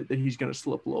think that he's going to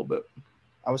slip a little bit.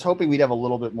 I was hoping we'd have a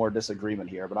little bit more disagreement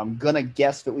here, but I'm going to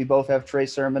guess that we both have Trey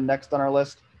Sermon next on our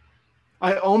list.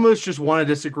 I almost just want to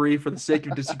disagree for the sake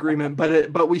of disagreement,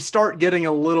 but we start getting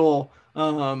a little,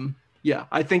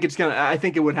 I think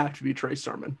it would have to be Trey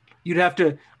Sermon.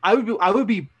 I would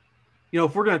be,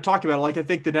 if we're going to talk about it, I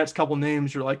think the next couple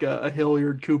names are like a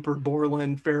Hilliard, Cooper,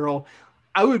 Borland, Farrell.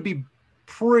 I would be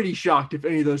pretty shocked if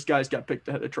any of those guys got picked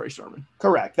ahead of Trey Sermon.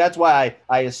 Correct. That's why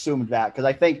I assumed that, because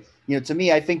I think, to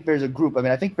me, I think there's a group.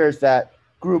 I think there's that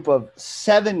group of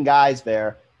 7 guys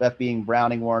there, that being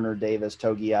Browning, Warner, Davis,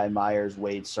 Togiai, Myers,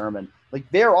 Wade, Sermon.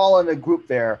 They're all in a group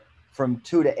there from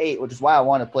 2 to 8, which is why I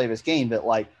want to play this game. But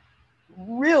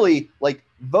really,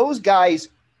 those guys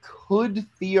could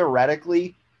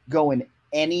theoretically go in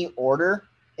any order,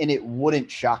 and it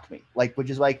wouldn't shock me. Which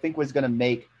is what I think was going to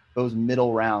make those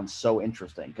middle rounds so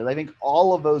interesting, because I think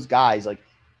all of those guys,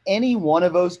 any one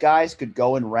of those guys could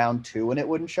go in round 2 and it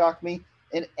wouldn't shock me,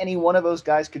 and any one of those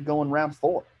guys could go in round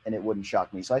 4 and it wouldn't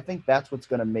shock me. So I think that's what's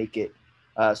going to make it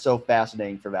so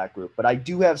fascinating for that group. But I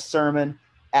do have Sermon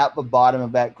at the bottom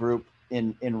of that group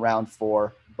in round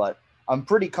 4, but I'm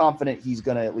pretty confident he's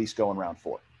going to at least go in round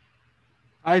 4.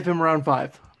 I have him round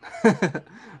 5.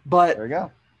 But there we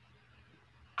go.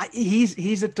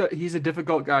 He's a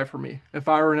difficult guy for me. If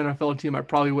I were an NFL team, I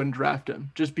probably wouldn't draft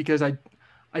him, just because I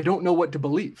don't know what to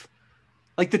believe.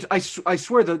 I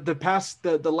swear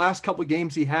the last couple of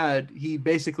games he had, he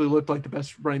basically looked like the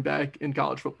best running back in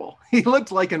college football. He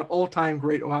looked like an all-time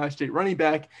great Ohio State running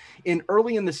back.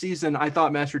 Early in the season, I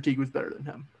thought Master Teague was better than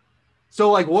him.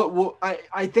 So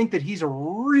I think that he's a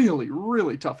really,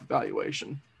 really tough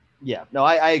evaluation. Yeah, no,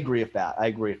 I agree with that.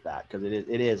 Because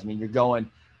it is.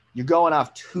 You're going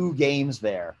off 2 games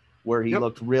there where he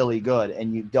looked really good,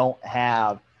 and you don't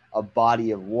have a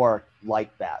body of work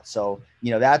like that. So,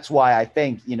 that's why I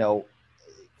think,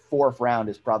 4th round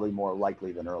is probably more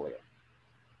likely than earlier.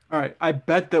 All right. I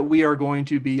bet that we are going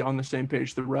to be on the same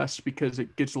page the rest, because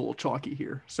it gets a little chalky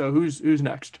here. So who's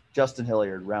next? Justin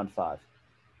Hilliard, round 5.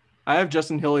 I have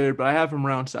Justin Hilliard, but I have him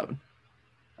round 7.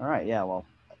 All right. Yeah. Well,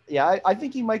 yeah, I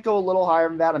think he might go a little higher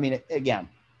than that. Again,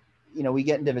 we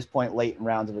get into this point late in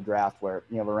rounds of a draft where,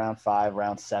 around 5,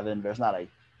 round 7, there's not a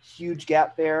huge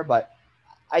gap there, but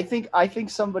I think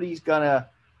somebody's gonna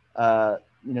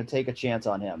take a chance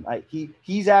on him.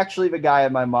 He's actually the guy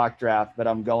in my mock draft that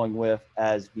I'm going with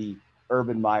as the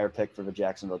Urban Meyer pick for the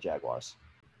Jacksonville Jaguars.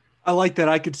 I like that.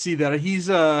 I could see that. He's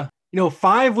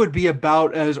 5 would be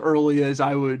about as early as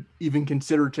I would even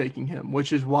consider taking him,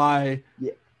 which is why.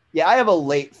 Yeah, I have a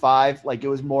late 5. Like, it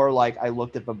was more like I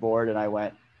looked at the board and I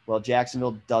went, well,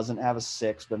 Jacksonville doesn't have a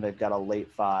 6, but they've got a late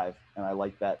 5, and I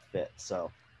like that fit.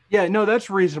 So yeah, no, that's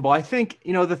reasonable. I think,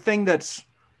 the thing that's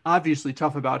obviously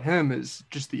tough about him is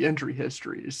just the injury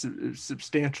history is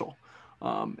substantial.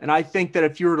 And I think that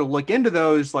if you were to look into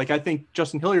those, like I think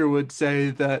Justin Hillier would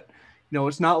say that,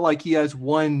 it's not like he has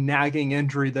one nagging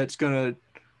injury that's going to,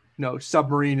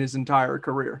 submarine his entire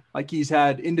career. Like he's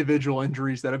had individual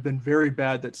injuries that have been very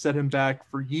bad that set him back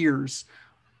for years,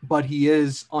 but he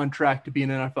is on track to be an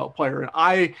NFL player.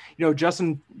 And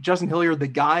Justin Hillier, the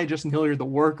guy, Justin Hillier, the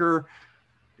worker,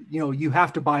 you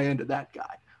have to buy into that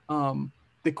guy.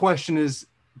 The question is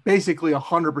basically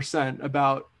 100%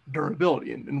 about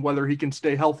durability and whether he can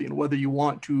stay healthy and whether you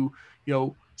want to,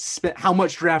 spend how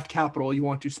much draft capital you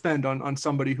want to spend on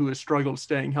somebody who has struggled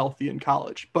staying healthy in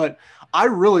college. But I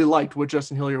really liked what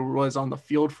Justin Hillier was on the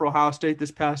field for Ohio State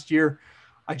this past year.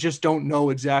 I just don't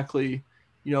know exactly,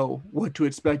 what to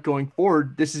expect going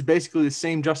forward. This is basically the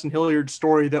same Justin Hilliard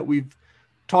story that we've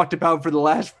talked about for the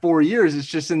last 4 years. It's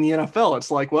just in the NFL. It's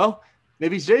like, well,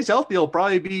 maybe he stays healthy, he'll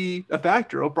probably be a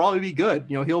factor. He'll probably be good.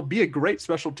 He'll be a great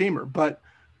special teamer, but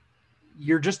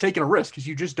you're just taking a risk because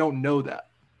you just don't know that.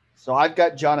 So I've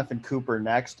got Jonathan Cooper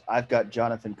next. I've got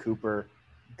Jonathan Cooper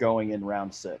going in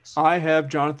round 6. I have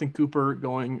Jonathan Cooper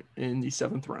going in the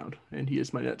 7th round, and he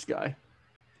is my next guy.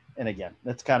 And again,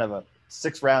 that's kind of a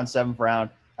 6th round, 7th round.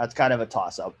 That's kind of a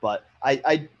toss-up, but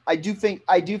I do think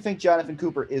Jonathan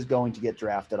Cooper is going to get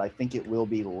drafted. I think it will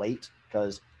be late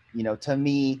because, to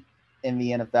me in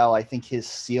the NFL, I think his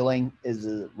ceiling is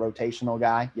a rotational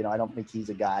guy. I don't think he's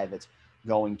a guy that's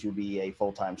going to be a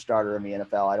full-time starter in the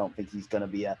NFL. I don't think he's going to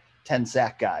be a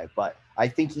 10-sack guy, but I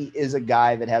think he is a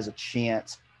guy that has a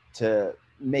chance to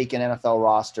make an NFL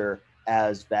roster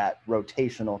as that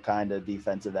rotational kind of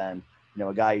defensive end,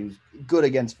 a guy who's good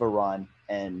against the run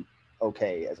and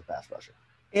okay as a pass rusher.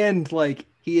 And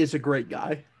he is a great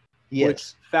guy,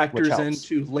 which factors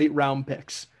into late round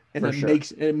picks, and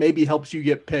it maybe helps you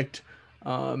get picked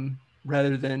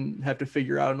rather than have to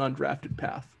figure out an undrafted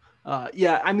path.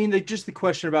 Just the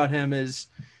question about him is,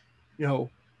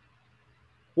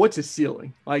 what's his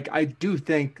ceiling? I do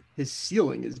think his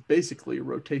ceiling is basically a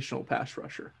rotational pass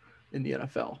rusher in the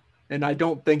NFL. And I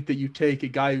don't think that you take a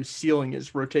guy whose ceiling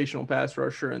is rotational pass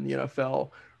rusher in the NFL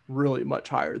really much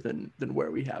higher than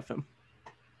where we have him.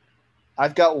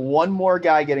 I've got one more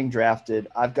guy getting drafted.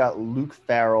 I've got Luke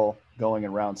Farrell going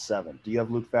in round 7. Do you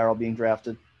have Luke Farrell being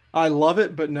drafted? I love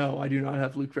it, but no, I do not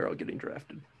have Luke Farrell getting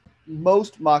drafted.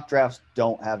 Most mock drafts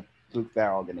don't have Luke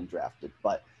Farrell getting drafted,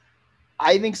 but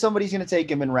I think somebody's going to take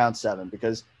him in round 7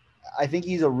 because I think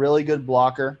he's a really good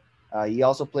blocker. He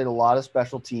also played a lot of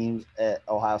special teams at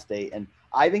Ohio State, and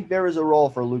I think there is a role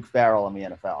for Luke Farrell in the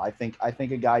NFL. I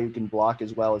think a guy who can block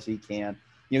as well as he can.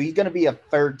 He's going to be a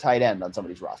 3rd tight end on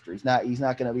somebody's roster. He's not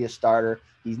going to be a starter.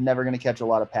 He's never going to catch a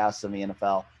lot of passes in the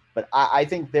NFL, but I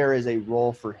think there is a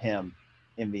role for him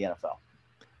in the NFL.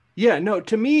 Yeah, no,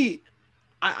 to me,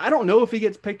 I don't know if he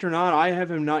gets picked or not. I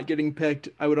have him not getting picked.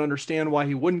 I would understand why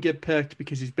he wouldn't get picked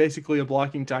because he's basically a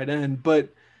blocking tight end. But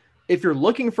if you're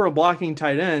looking for a blocking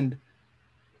tight end,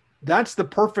 that's the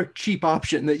perfect cheap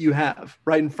option that you have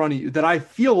right in front of you that I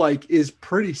feel like is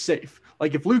pretty safe.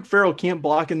 Like if Luke Farrell can't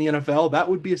block in the NFL, that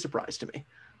would be a surprise to me.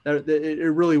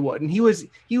 It really would. And he was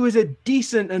a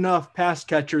decent enough pass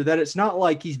catcher that it's not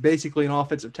like he's basically an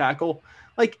offensive tackle.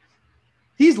 Like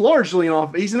he's largely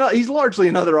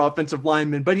another offensive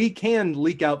lineman, but he can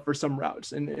leak out for some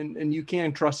routes and you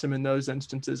can trust him in those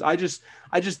instances. I just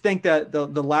think that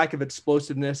the lack of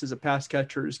explosiveness as a pass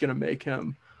catcher is going to make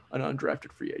him an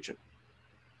undrafted free agent.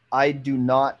 I do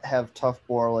not have Tuf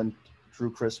Borland, Drew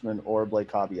Chrisman, or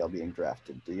Blake Hobbiel being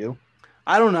drafted. Do you?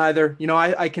 I don't either.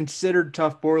 I considered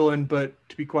Tuf Borland, but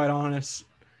to be quite honest,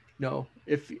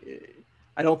 if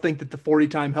I don't think that the 40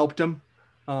 time helped him.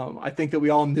 I think that we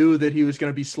all knew that he was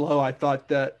going to be slow. I thought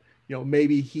that,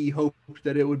 maybe he hoped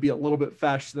that it would be a little bit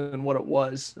faster than what it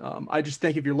was. I just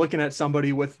think if you're looking at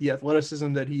somebody with the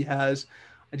athleticism that he has,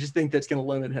 I just think that's going to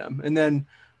limit him. And then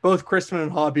both Chrisman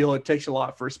and Hobbiel, it takes a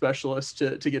lot for a specialist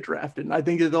to get drafted. And I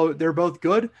think that they're both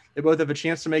good. They both have a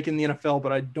chance to make it in the NFL,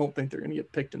 but I don't think they're going to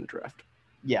get picked in the draft.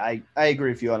 Yeah, I agree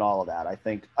with you on all of that. I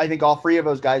think all 3 of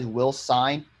those guys will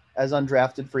sign as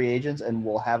undrafted free agents and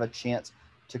will have a chance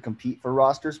to compete for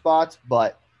roster spots.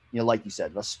 But, like you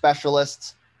said, the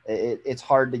specialists, it's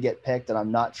hard to get picked, and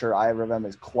I'm not sure either of them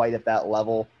is quite at that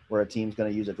level where a team's going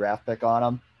to use a draft pick on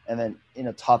them. And then in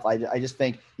a tough, I just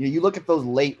think, you look at those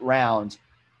late rounds,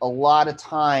 a lot of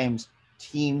times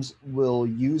teams will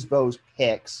use those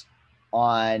picks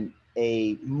on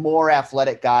a more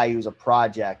athletic guy who's a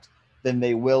project than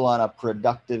they will on a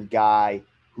productive guy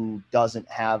who doesn't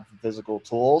have physical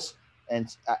tools.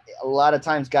 And a lot of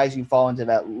times guys who fall into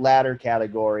that latter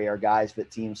category are guys that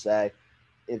teams say,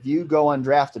 if you go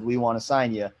undrafted, we want to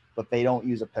sign you, but they don't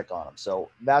use a pick on them. So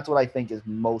that's what I think is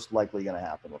most likely going to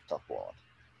happen with Tuf Borland.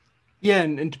 Yeah,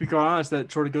 and to be quite honest,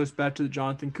 that sort of goes back to the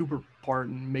Jonathan Cooper part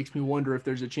and makes me wonder if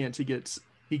there's a chance he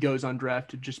goes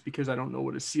undrafted, just because I don't know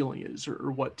what his ceiling is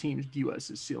or what team's US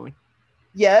is ceiling.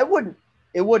 Yeah,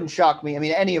 it wouldn't shock me. I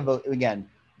mean, any of those, again,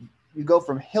 you go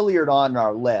from Hilliard on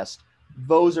our list,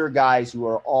 those are guys who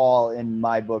are all, in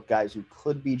my book, guys who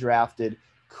could be drafted,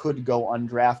 could go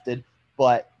undrafted.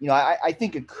 But, I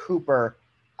think a Cooper,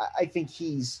 I think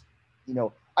he's,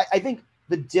 I think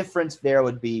the difference there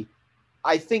would be,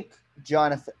 I think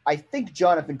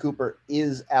Jonathan Cooper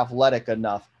is athletic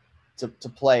enough to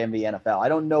play in the NFL. I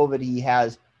don't know that he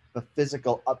has the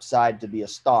physical upside to be a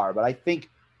star, but I think,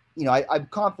 I'm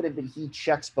confident that he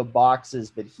checks the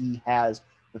boxes, that he has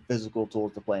the physical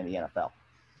tools to play in the NFL.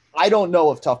 I don't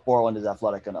know if Tuf Borland is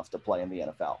athletic enough to play in the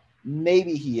NFL.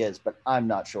 Maybe he is, but I'm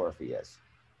not sure if he is.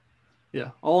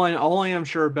 Yeah, all I am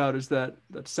sure about is that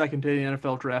second day of the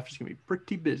NFL draft is going to be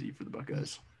pretty busy for the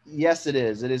Buckeyes. Yes, it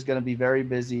is. It is going to be very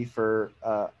busy for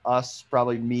us,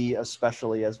 probably me,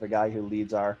 especially as the guy who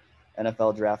leads our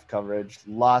NFL draft coverage.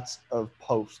 Lots of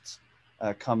posts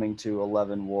coming to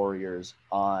 11 Warriors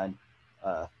on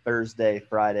Thursday,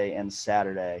 Friday, and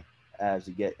Saturday as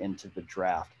we get into the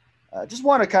draft. Just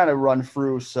want to kind of run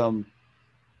through some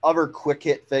other quick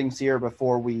hit things here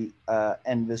before we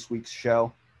end this week's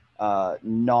show.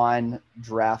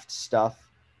 Non-draft stuff.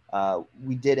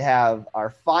 We did have our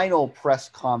final press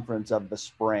conference of the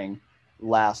spring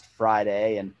last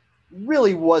Friday, and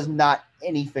really was not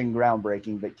anything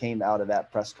groundbreaking that came out of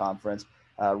that press conference.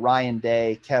 Ryan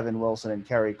Day, Kevin Wilson, and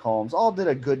Kerry Combs all did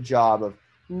a good job of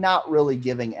not really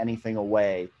giving anything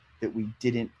away that we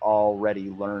didn't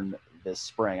already learn this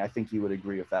spring. I think you would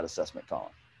agree with that assessment, Colin.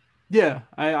 Yeah,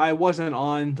 I wasn't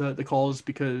on the calls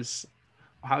because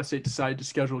Ohio State decided to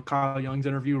schedule Kyle Young's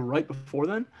interview right before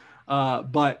then.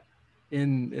 But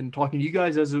in talking to you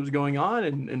guys as it was going on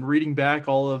and reading back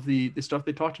all of the stuff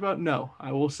they talked about, no,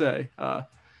 I will say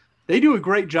they do a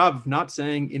great job of not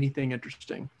saying anything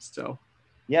interesting. So,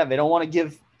 yeah, they don't want to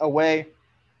give away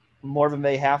more than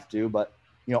they have to. But,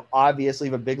 obviously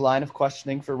the big line of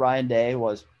questioning for Ryan Day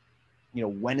was,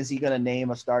 when is he going to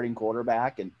name a starting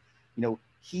quarterback? And,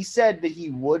 he said that he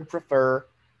would prefer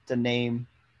to name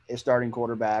a starting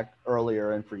quarterback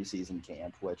earlier in preseason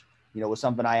camp, which, was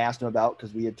something I asked him about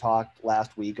because we had talked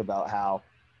last week about how,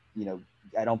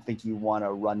 I don't think you want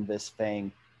to run this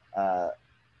thing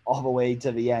all the way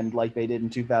to the end like they did in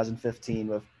 2015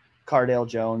 with Cardale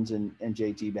Jones and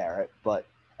JT Barrett. But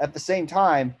at the same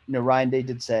time, Ryan Day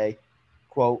did say,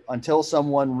 quote, until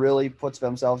someone really puts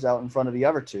themselves out in front of the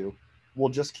other two, we'll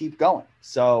just keep going.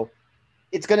 So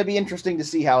it's going to be interesting to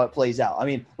see how it plays out. I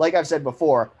mean, like I've said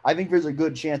before, I think there's a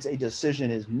good chance a decision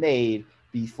is made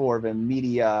before the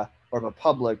media or the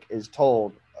public is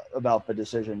told about the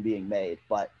decision being made.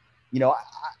 But,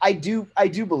 I do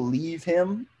believe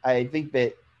him. I think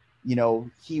that,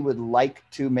 he would like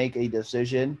to make a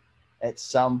decision at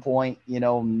some point,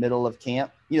 middle of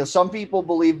camp. Some people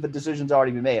believe the decision's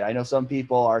already been made. I know some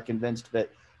people are convinced that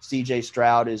CJ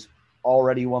Stroud is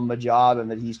already won the job and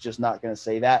that he's just not going to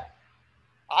say that.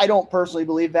 I don't personally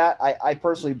believe that. I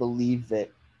personally believe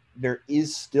that there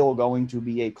is still going to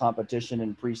be a competition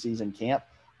in preseason camp.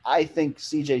 I think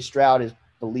CJ Stroud is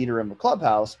the leader in the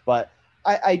clubhouse, but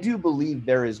I do believe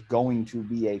there is going to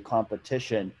be a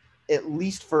competition, at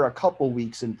least for a couple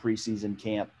weeks in preseason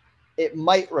camp. It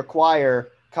might require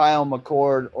Kyle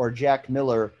McCord or Jack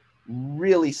Miller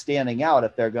really standing out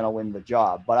if they're going to win the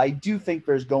job. But I do think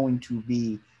there's going to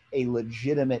be a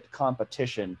legitimate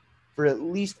competition for at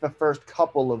least the first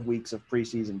couple of weeks of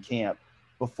preseason camp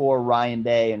before Ryan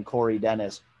Day and Corey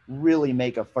Dennis really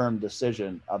make a firm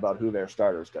decision about who their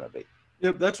starter is going to be.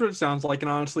 Yep, that's what it sounds like.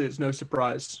 And honestly, it's no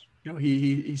surprise.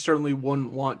 He certainly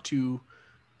wouldn't want to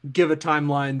give a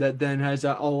timeline that then has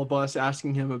all of us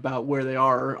asking him about where they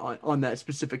are on that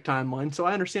specific timeline. So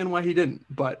I understand why he didn't,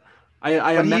 but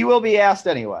he will be asked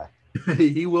anyway.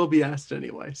 He will be asked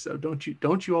anyway. So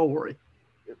don't you all worry.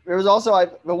 There was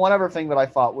also the one other thing that I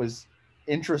thought was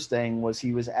interesting was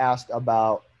he was asked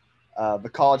about the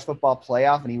college football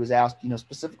playoff, and he was asked,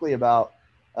 specifically about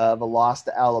of a loss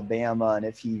to Alabama and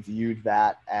if he viewed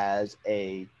that as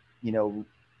a,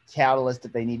 catalyst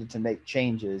if they needed to make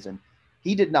changes. And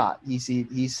he did not.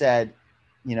 He said,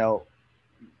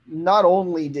 not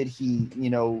only did he,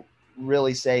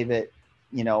 really say that,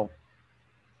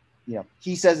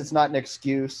 he says it's not an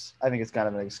excuse. I think it's kind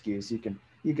of an excuse. You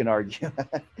can argue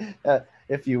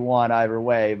if you want either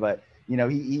way, but he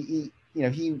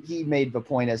made the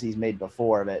point, as he's made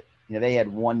before, that they had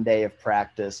one day of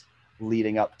practice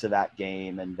leading up to that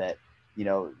game, and that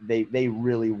they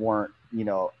really weren't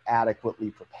adequately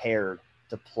prepared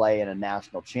to play in a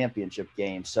national championship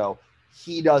game. So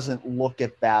he doesn't look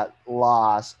at that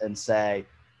loss and say,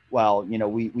 well,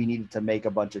 we needed to make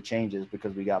a bunch of changes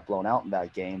because we got blown out in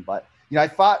that game. But, I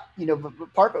thought, the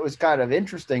part that was kind of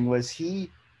interesting was he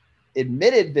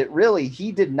admitted that really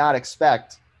he did not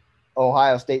expect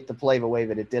Ohio State to play the way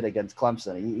that it did against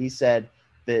Clemson. He said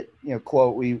that,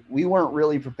 quote, we weren't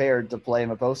really prepared to play in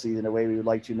the postseason the way we would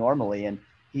like to normally. And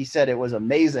he said it was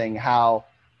amazing how,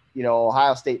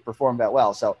 Ohio State performed that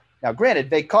well. So now, granted,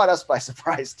 they caught us by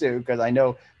surprise too, because I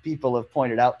know people have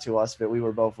pointed out to us that we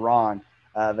were both wrong,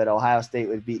 that Ohio State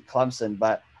would beat Clemson.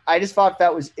 But I just thought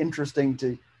that was interesting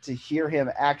to hear him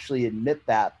actually admit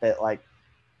that like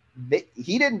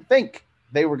he didn't think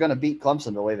they were going to beat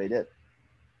Clemson the way they did.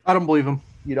 I don't believe him.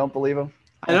 You don't believe him?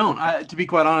 I don't. To be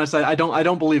quite honest, I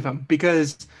don't believe him,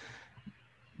 because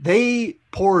they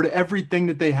poured everything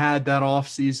that they had that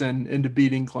offseason into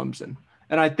beating Clemson.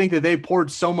 And I think that they poured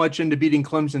so much into beating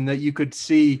Clemson that you could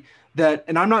see that,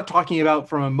 and I'm not talking about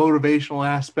from a motivational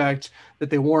aspect, that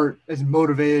they weren't as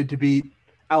motivated to beat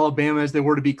Alabama as they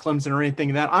were to beat Clemson or anything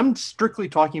like that. I'm strictly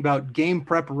talking about game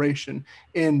preparation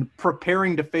and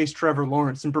preparing to face Trevor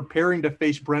Lawrence and preparing to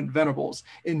face Brent Venables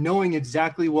and knowing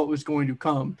exactly what was going to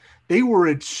come. They were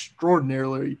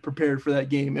extraordinarily prepared for that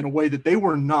game in a way that they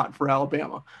were not for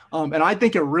Alabama. And I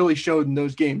think it really showed in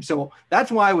those games. So that's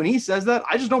why when he says that,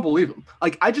 I just don't believe him.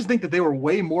 Like, I just think that they were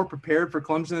way more prepared for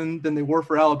Clemson than they were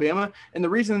for Alabama. And the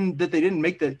reason that they didn't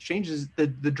make the changes, the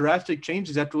drastic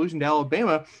changes after losing to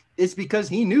Alabama, is because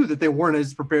he knew that they weren't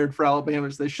as prepared for Alabama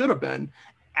as they should have been,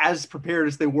 as prepared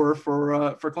as they were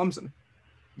for Clemson.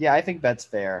 Yeah, I think that's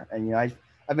fair. And,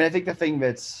 I think the thing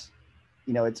that's,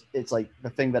 it's like the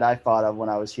thing that I thought of when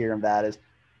I was hearing that is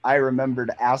I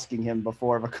remembered asking him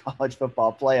before the college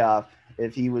football playoff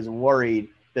if he was worried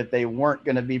that they weren't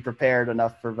going to be prepared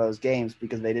enough for those games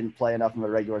because they didn't play enough in the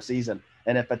regular season.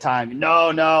 And at the time, no,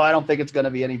 I don't think it's going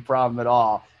to be any problem at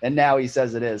all. And now he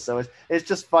says it is. So it's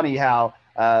just funny how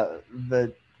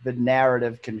the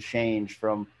narrative can change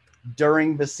from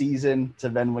during the season to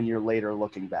then when you're later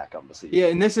looking back on the season. Yeah,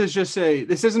 and this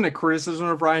isn't a criticism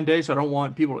of Ryan Day, so I don't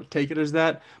want people to take it as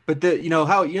that. But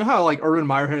how like Urban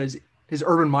Meyer has his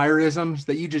Urban Meyerisms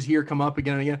that you just hear come up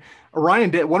again and again.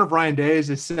 One of Ryan Day's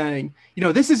is saying,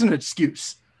 this isn't an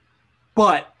excuse,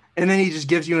 but, and then he just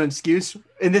gives you an excuse,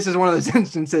 and this is one of those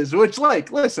instances which,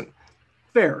 like, listen,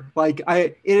 fair. Like,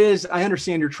 I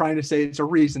understand you're trying to say it's a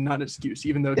reason, not an excuse,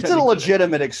 even though it's a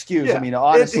legitimate excuse. Yeah. I mean,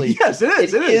 honestly, yes, it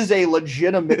is. It is a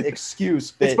legitimate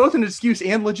excuse. It's both an excuse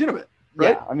and legitimate,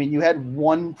 right? Yeah, I mean, you had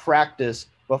one practice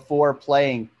before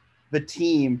playing the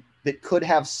team that could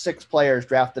have 6 players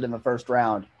drafted in the first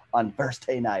round on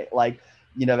Thursday night. Like,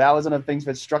 that was one of the things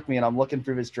that struck me. And I'm looking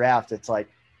through this draft. It's like,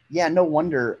 yeah, no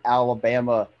wonder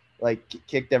Alabama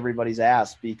kicked everybody's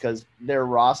ass, because their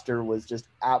roster was just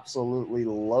absolutely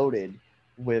loaded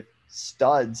with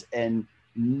studs, and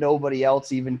nobody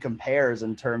else even compares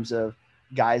in terms of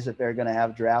guys that they're going to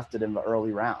have drafted in the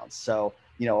early rounds. So,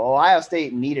 Ohio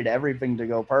State needed everything to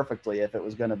go perfectly if it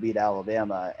was going to beat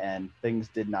Alabama, and things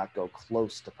did not go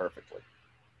close to perfectly.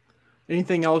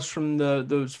 Anything else from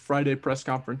those Friday press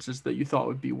conferences that you thought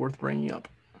would be worth bringing up?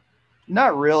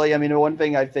 Not really. I mean, the one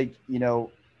thing I think,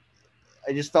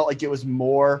 I just felt like it was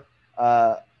more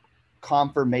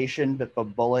confirmation that the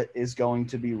bullet is going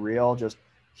to be real. Just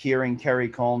hearing Kerry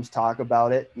Combs talk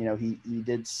about it, he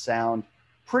did sound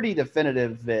pretty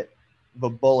definitive that the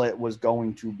bullet was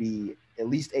going to be at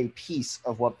least a piece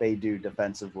of what they do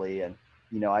defensively. And,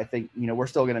 I think, we're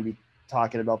still going to be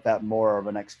talking about that more over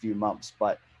the next few months,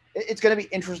 but it's going to be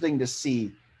interesting to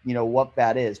see, what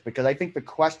that is, because I think the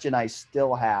question I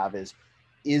still have is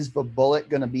the bullet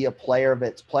going to be a player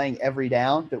that's playing every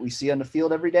down that we see on the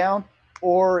field every down?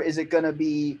 Or is it going to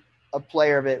be a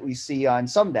player that we see on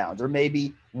some downs? Or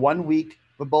maybe one week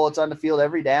the bullet's on the field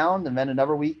every down, and then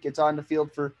another week it's on the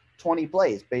field for 20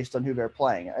 plays based on who they're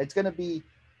playing. It's going to be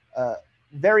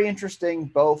very interesting,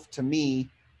 both to me,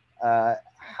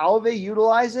 how they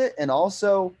utilize it, and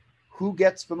also who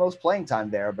gets the most playing time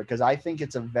there, because I think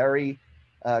it's a very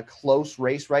close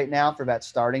race right now for that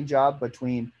starting job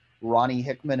between Ronnie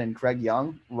Hickman and Craig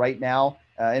Young. Right now,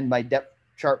 in my depth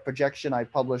chart projection I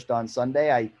published on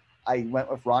Sunday, I went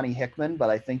with Ronnie Hickman, but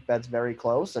I think that's very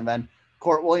close. And then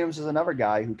Court Williams is another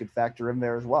guy who could factor in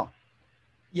there as well.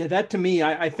 Yeah, that to me,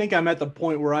 I think I'm at the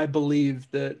point where I believe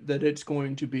that it's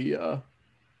going to be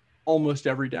almost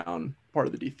every down part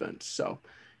of the defense. So,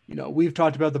 we've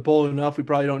talked about the bullet enough. We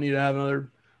probably don't need to have another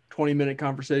 20-minute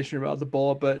conversation about the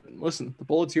bullet, but listen, the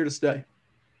bullet's here to stay.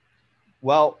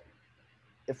 Well,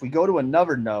 if we go to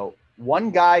another note,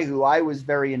 one guy who I was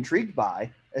very intrigued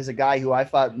by is a guy who I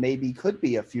thought maybe could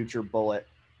be a future bullet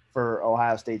for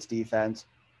Ohio State's defense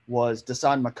was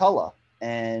Dasan McCullough.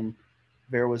 And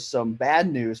there was some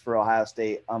bad news for Ohio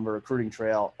State on the recruiting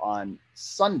trail on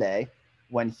Sunday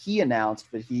when he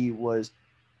announced that he was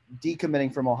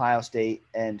decommitting from Ohio State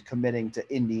and committing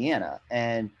to Indiana.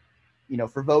 And,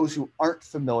 for those who aren't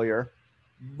familiar,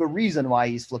 the reason why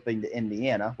he's flipping to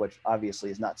Indiana, which obviously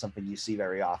is not something you see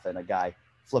very often, a guy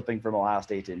flipping from Ohio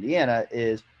State to Indiana,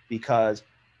 is because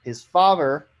his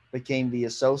father became the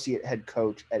associate head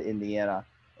coach at Indiana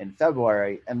in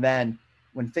February. And then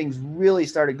when things really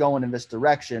started going in this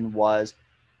direction was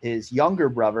his younger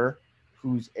brother,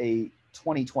 who's a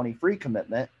 2023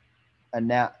 commitment,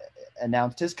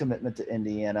 announced his commitment to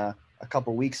Indiana a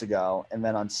couple weeks ago. And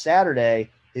then on Saturday,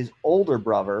 his older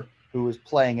brother, who was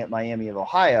playing at Miami of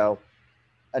Ohio,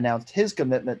 announced his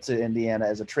commitment to Indiana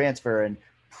as a transfer. And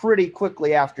pretty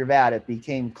quickly after that, it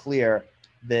became clear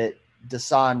that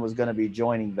Dasan was going to be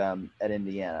joining them at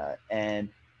Indiana. And,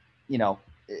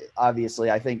 obviously,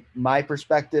 I think my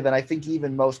perspective, and I think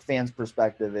even most fans'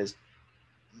 perspective, is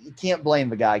you can't blame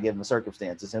the guy given the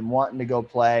circumstances. Him wanting to go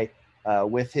play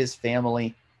with his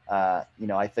family,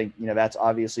 I think, that's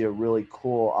obviously a really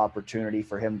cool opportunity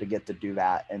for him to get to do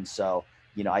that. And so,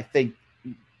 I think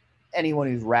anyone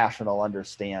who's rational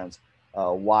understands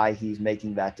why he's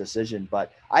making that decision.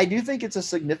 But I do think it's a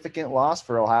significant loss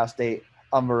for Ohio State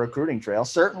on the recruiting trail.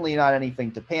 Certainly not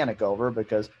anything to panic over,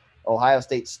 because Ohio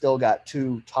State still got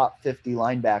 2 top 50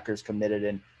 linebackers committed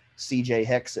in CJ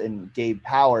Hicks and Gabe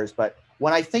Powers. But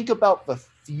when I think about the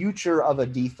future of a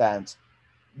defense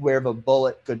where the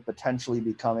bullet could potentially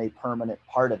become a permanent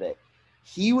part of it,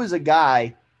 he was a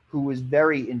guy who was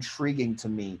very intriguing to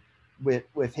me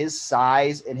with his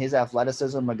size and his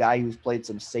athleticism, a guy who's played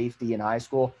some safety in high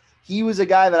school. He was a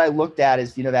guy that I looked at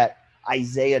as, that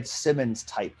Isaiah Simmons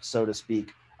type, so to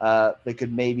speak, that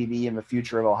could maybe be in the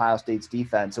future of Ohio State's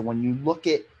defense. And when you look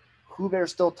at who they're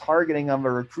still targeting on the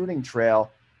recruiting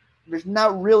trail, there's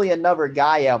not really another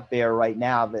guy out there right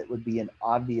now that would be an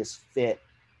obvious fit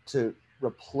to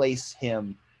replace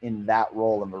him in that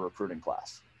role in the recruiting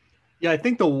class. Yeah, I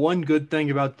think the one good thing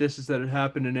about this is that it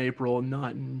happened in April and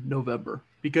not in November,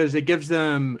 because it gives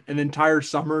them an entire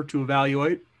summer to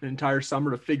evaluate, an entire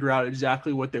summer to figure out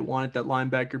exactly what they want at that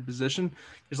linebacker position.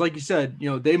 Because like you said,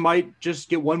 they might just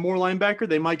get one more linebacker.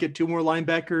 They might get 2 more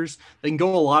linebackers. They can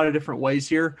go a lot of different ways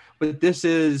here, but this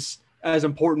is as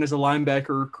important as a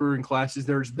linebacker recruiting class as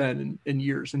there's been in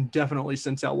years, and definitely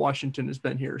since Al Washington has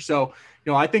been here. So,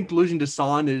 I think losing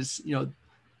Dasan is,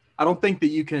 I don't think that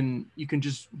you can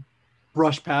just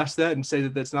brush past that and say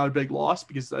that that's not a big loss,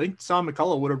 because I think Dasan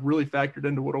McCullough would have really factored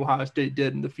into what Ohio State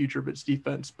did in the future of its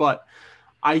defense. But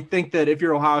I think that if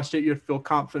you're Ohio State, you have to feel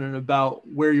confident about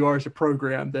where you are as a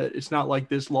program, that it's not like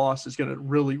this loss is going to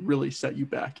really, really set you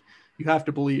back. You have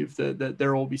to believe that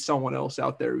there will be someone else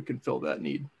out there who can fill that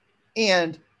need.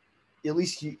 And at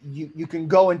least you can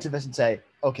go into this and say,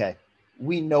 okay,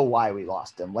 we know why we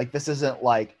lost him. Like, this isn't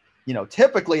like,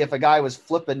 typically if a guy was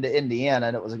flipping to Indiana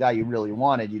and it was a guy you really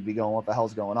wanted, you'd be going, what the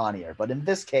hell's going on here? But in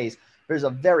this case, there's a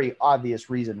very obvious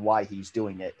reason why he's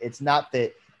doing it. It's not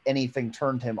that anything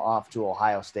turned him off to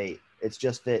Ohio State. It's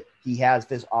just that he has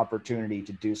this opportunity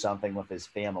to do something with his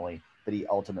family that he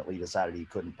ultimately decided he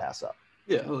couldn't pass up.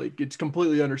 Yeah, like, it's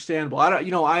completely understandable.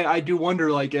 I do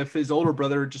wonder, like, if his older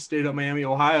brother just stayed at Miami,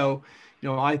 Ohio,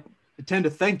 I tend to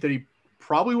think that he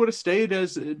probably would have stayed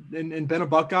as and been a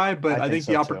Buckeye, but I think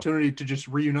so, the opportunity to just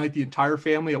reunite the entire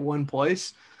family at one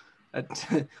place, that's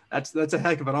a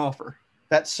heck of an offer.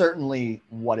 That's certainly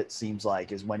what it seems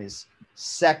like, is when his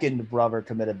second brother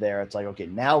committed there. It's like, okay,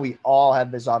 now we all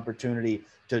have this opportunity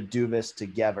to do this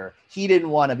together. He didn't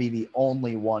want to be the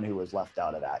only one who was left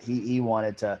out of that. He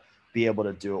wanted to be able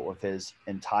to do it with his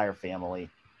entire family.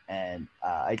 And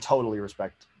I totally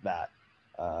respect that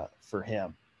for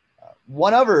him.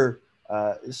 One other,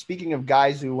 speaking of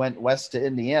guys who went west to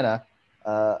Indiana,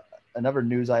 another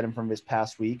news item from this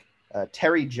past week,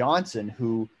 Terry Johnson,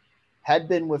 who had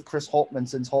been with Chris Holtmann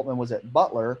since Holtmann was at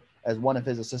Butler as one of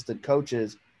his assistant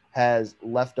coaches, has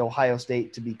left Ohio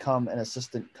State to become an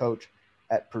assistant coach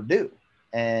at Purdue.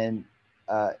 And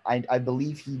I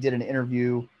believe he did an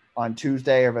interview on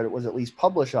Tuesday, or it was at least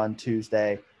published on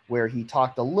Tuesday, where he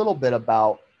talked a little bit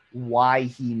about why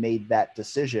he made that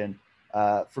decision.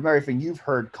 From everything you've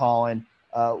heard, Colin,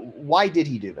 why did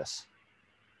he do this?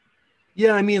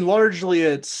 Yeah, I mean, largely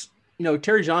it's,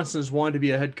 Terry Johnson has wanted to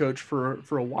be a head coach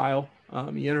for a while.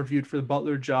 He interviewed for the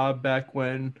Butler job back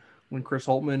when Chris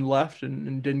Holtmann left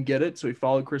and didn't get it, so he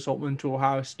followed Chris Holtmann to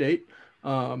Ohio State.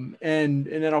 And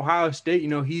at Ohio State,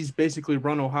 he's basically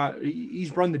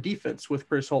he's run the defense with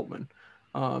Chris Holtmann.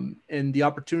 And the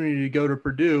opportunity to go to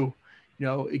Purdue,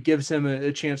 it gives him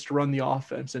a chance to run the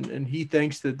offense. And he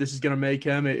thinks that this is going to make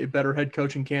him a better head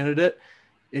coaching candidate.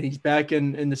 And he's back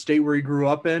in the state where he grew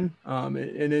up in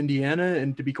Indiana.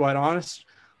 And to be quite honest,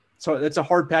 so that's a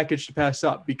hard package to pass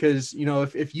up, because,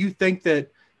 if you think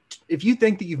that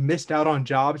you've missed out on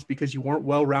jobs because you weren't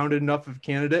well-rounded enough of a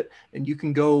candidate, and you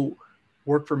can go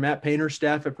work for Matt Painter's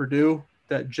staff at Purdue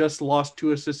that just lost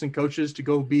 2 assistant coaches to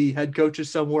go be head coaches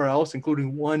somewhere else,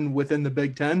 including one within the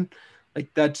Big Ten, like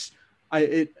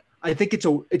I think it's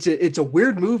a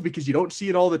weird move because you don't see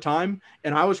it all the time.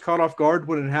 And I was caught off guard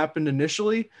when it happened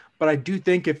initially, but I do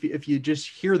think if you just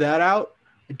hear that out,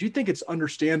 I do think it's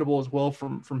understandable as well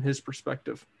from his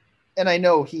perspective. And I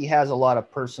know he has a lot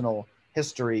of personal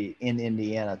history in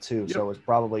Indiana too. Yep. So it's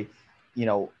probably,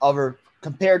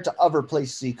 compared to other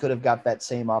places, he could have got that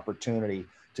same opportunity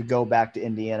to go back to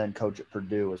Indiana and coach at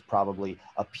Purdue is probably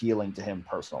appealing to him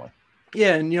personally.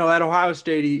 Yeah, and at Ohio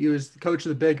State, he was the coach of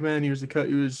the big men. He was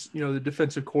the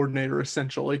defensive coordinator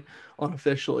essentially,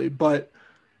 unofficially. But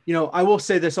I will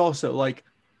say this also,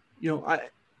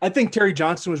 I think Terry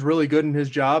Johnson was really good in his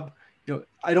job.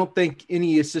 I don't think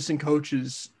any assistant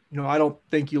coaches, I don't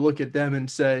think you look at them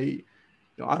and say,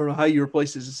 I don't know how you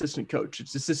replace his assistant coach.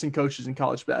 It's assistant coaches in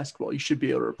college basketball. You should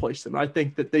be able to replace them. I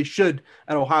think that they should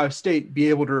at Ohio State be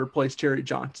able to replace Terry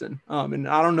Johnson. And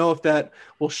I don't know if that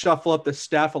will shuffle up the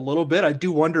staff a little bit. I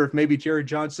do wonder if maybe Terry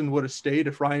Johnson would have stayed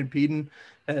if Ryan Pedon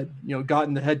had,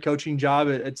 gotten the head coaching job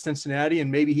at Cincinnati,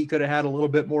 and maybe he could have had a little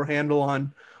bit more handle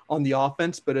on the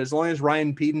offense. But as long as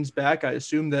Ryan Pedon's back, I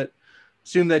assume that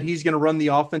he's going to run the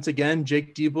offense again.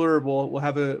 Jake Diebler will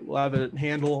have a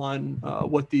handle on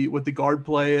what the guard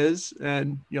play is,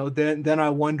 and then I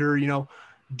wonder,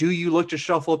 do you look to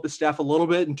shuffle up the staff a little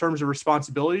bit in terms of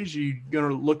responsibilities? Are you going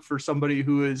to look for somebody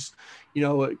who is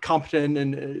competent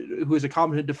and who is a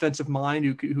competent defensive mind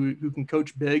who can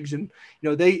coach bigs, and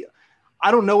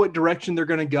I don't know what direction they're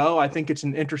going to go. I think it's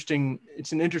an interesting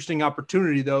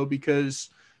opportunity though, because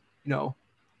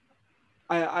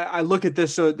I look at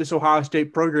this Ohio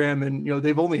State program, and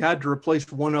they've only had to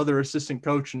replace one other assistant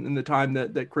coach in the time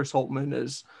that Chris Holtmann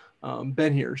has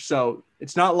been here. So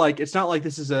it's not like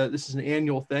this is an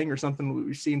annual thing or something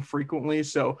we've seen frequently.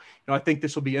 So I think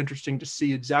this will be interesting to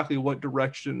see exactly what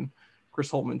direction Chris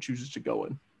Holtmann chooses to go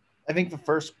in. I think the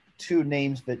first 2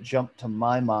 names that jumped to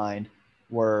my mind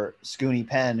were Scoonie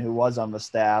Penn, who was on the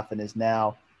staff and is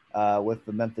now with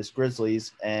the Memphis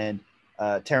Grizzlies, and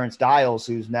Terrence Dials,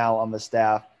 who's now on the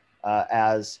staff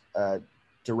as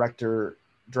director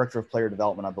of player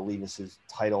development, I believe is his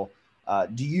title.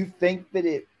 Do you think that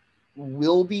it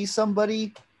will be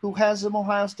somebody who has some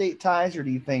Ohio State ties, or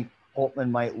do you think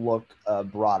Holtmann might look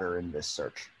broader in this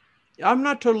search? I'm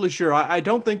not totally sure. I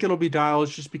don't think it'll be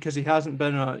Dials, just because he hasn't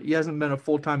been a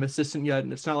full-time assistant yet,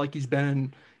 and it's not like he's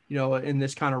been in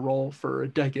this kind of role for a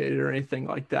decade or anything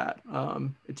like that.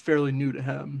 It's fairly new to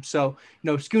him. So,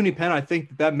 Scoonie Penn, I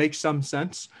think that makes some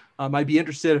sense. I'd be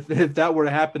interested if that were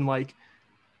to happen. Like,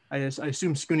 I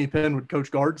assume Scoonie Penn would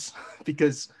coach guards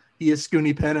because he is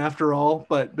Scoonie Penn after all.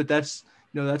 But that's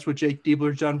that's what Jake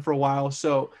Diebler's done for a while.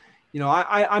 So,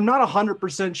 I'm not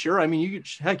 100% sure. I mean, you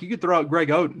could throw out Greg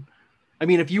Oden. I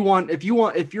mean, if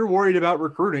you're worried about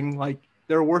recruiting, like,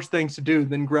 there are worse things to do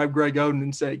than grab Greg Oden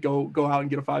and say, go out and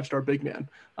get a 5-star big man.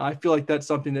 I feel like that's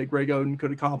something that Greg Oden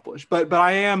could accomplish, but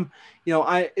I am,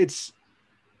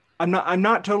 I'm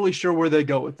not totally sure where they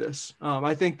go with this.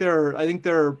 I think there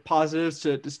are positives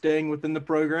to staying within the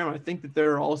program. I think that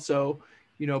there are also,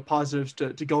 positives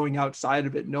to going outside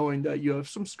of it, knowing that you have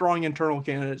some strong internal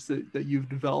candidates that you've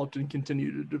developed and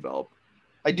continue to develop.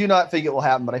 I do not think it will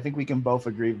happen, but I think we can both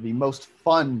agree the most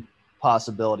fun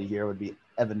possibility here would be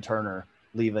Evan Turner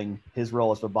leaving his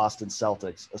role as the Boston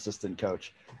Celtics assistant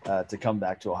coach to come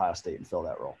back to Ohio State and fill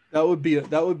that role. That would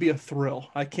be a thrill.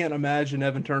 I can't imagine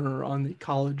Evan Turner on the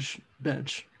college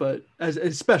bench, but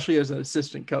especially as an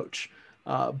assistant coach.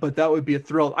 But that would be a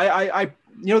thrill. I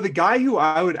the guy who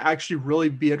I would actually really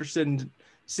be interested in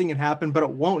seeing it happen, but it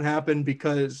won't happen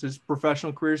because his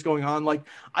professional career is going on. Like,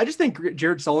 I just think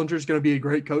Jared Sullinger is going to be a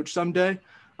great coach someday.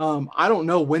 I don't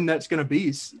know when that's going to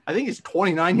be. I think he's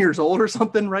 29 years old or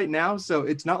something right now. So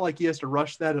it's not like he has to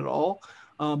rush that at all.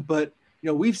 But,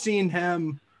 we've seen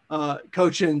him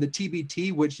coach in the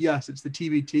TBT, which, yes, it's the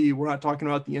TBT. We're not talking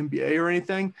about the NBA or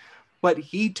anything. But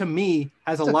he, to me,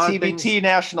 has a lot of things. TBT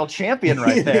national champion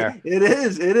right there. It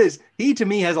is. He, to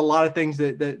me, has a lot of things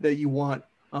that you want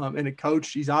in a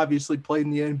coach. He's obviously played in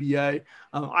the NBA.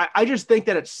 I just think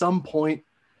that at some point,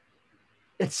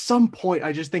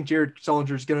 I just think Jared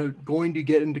Sullinger is going to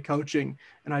get into coaching.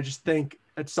 And I just think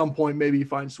at some point, maybe he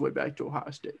finds his way back to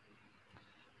Ohio State.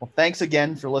 Well, thanks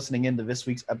again for listening into this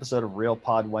week's episode of Real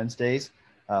Pod Wednesdays.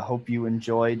 Hope you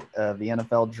enjoyed the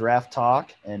NFL draft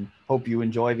talk, and hope you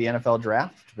enjoy the NFL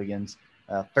draft, which begins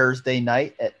Thursday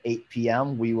night at 8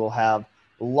 p.m. We will have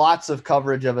lots of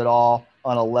coverage of it all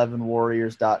on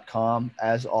 11warriors.com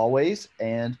as always.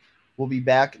 And we'll be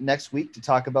back next week to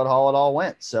talk about how it all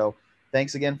went. So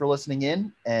thanks again for listening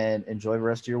in, and enjoy the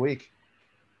rest of your week.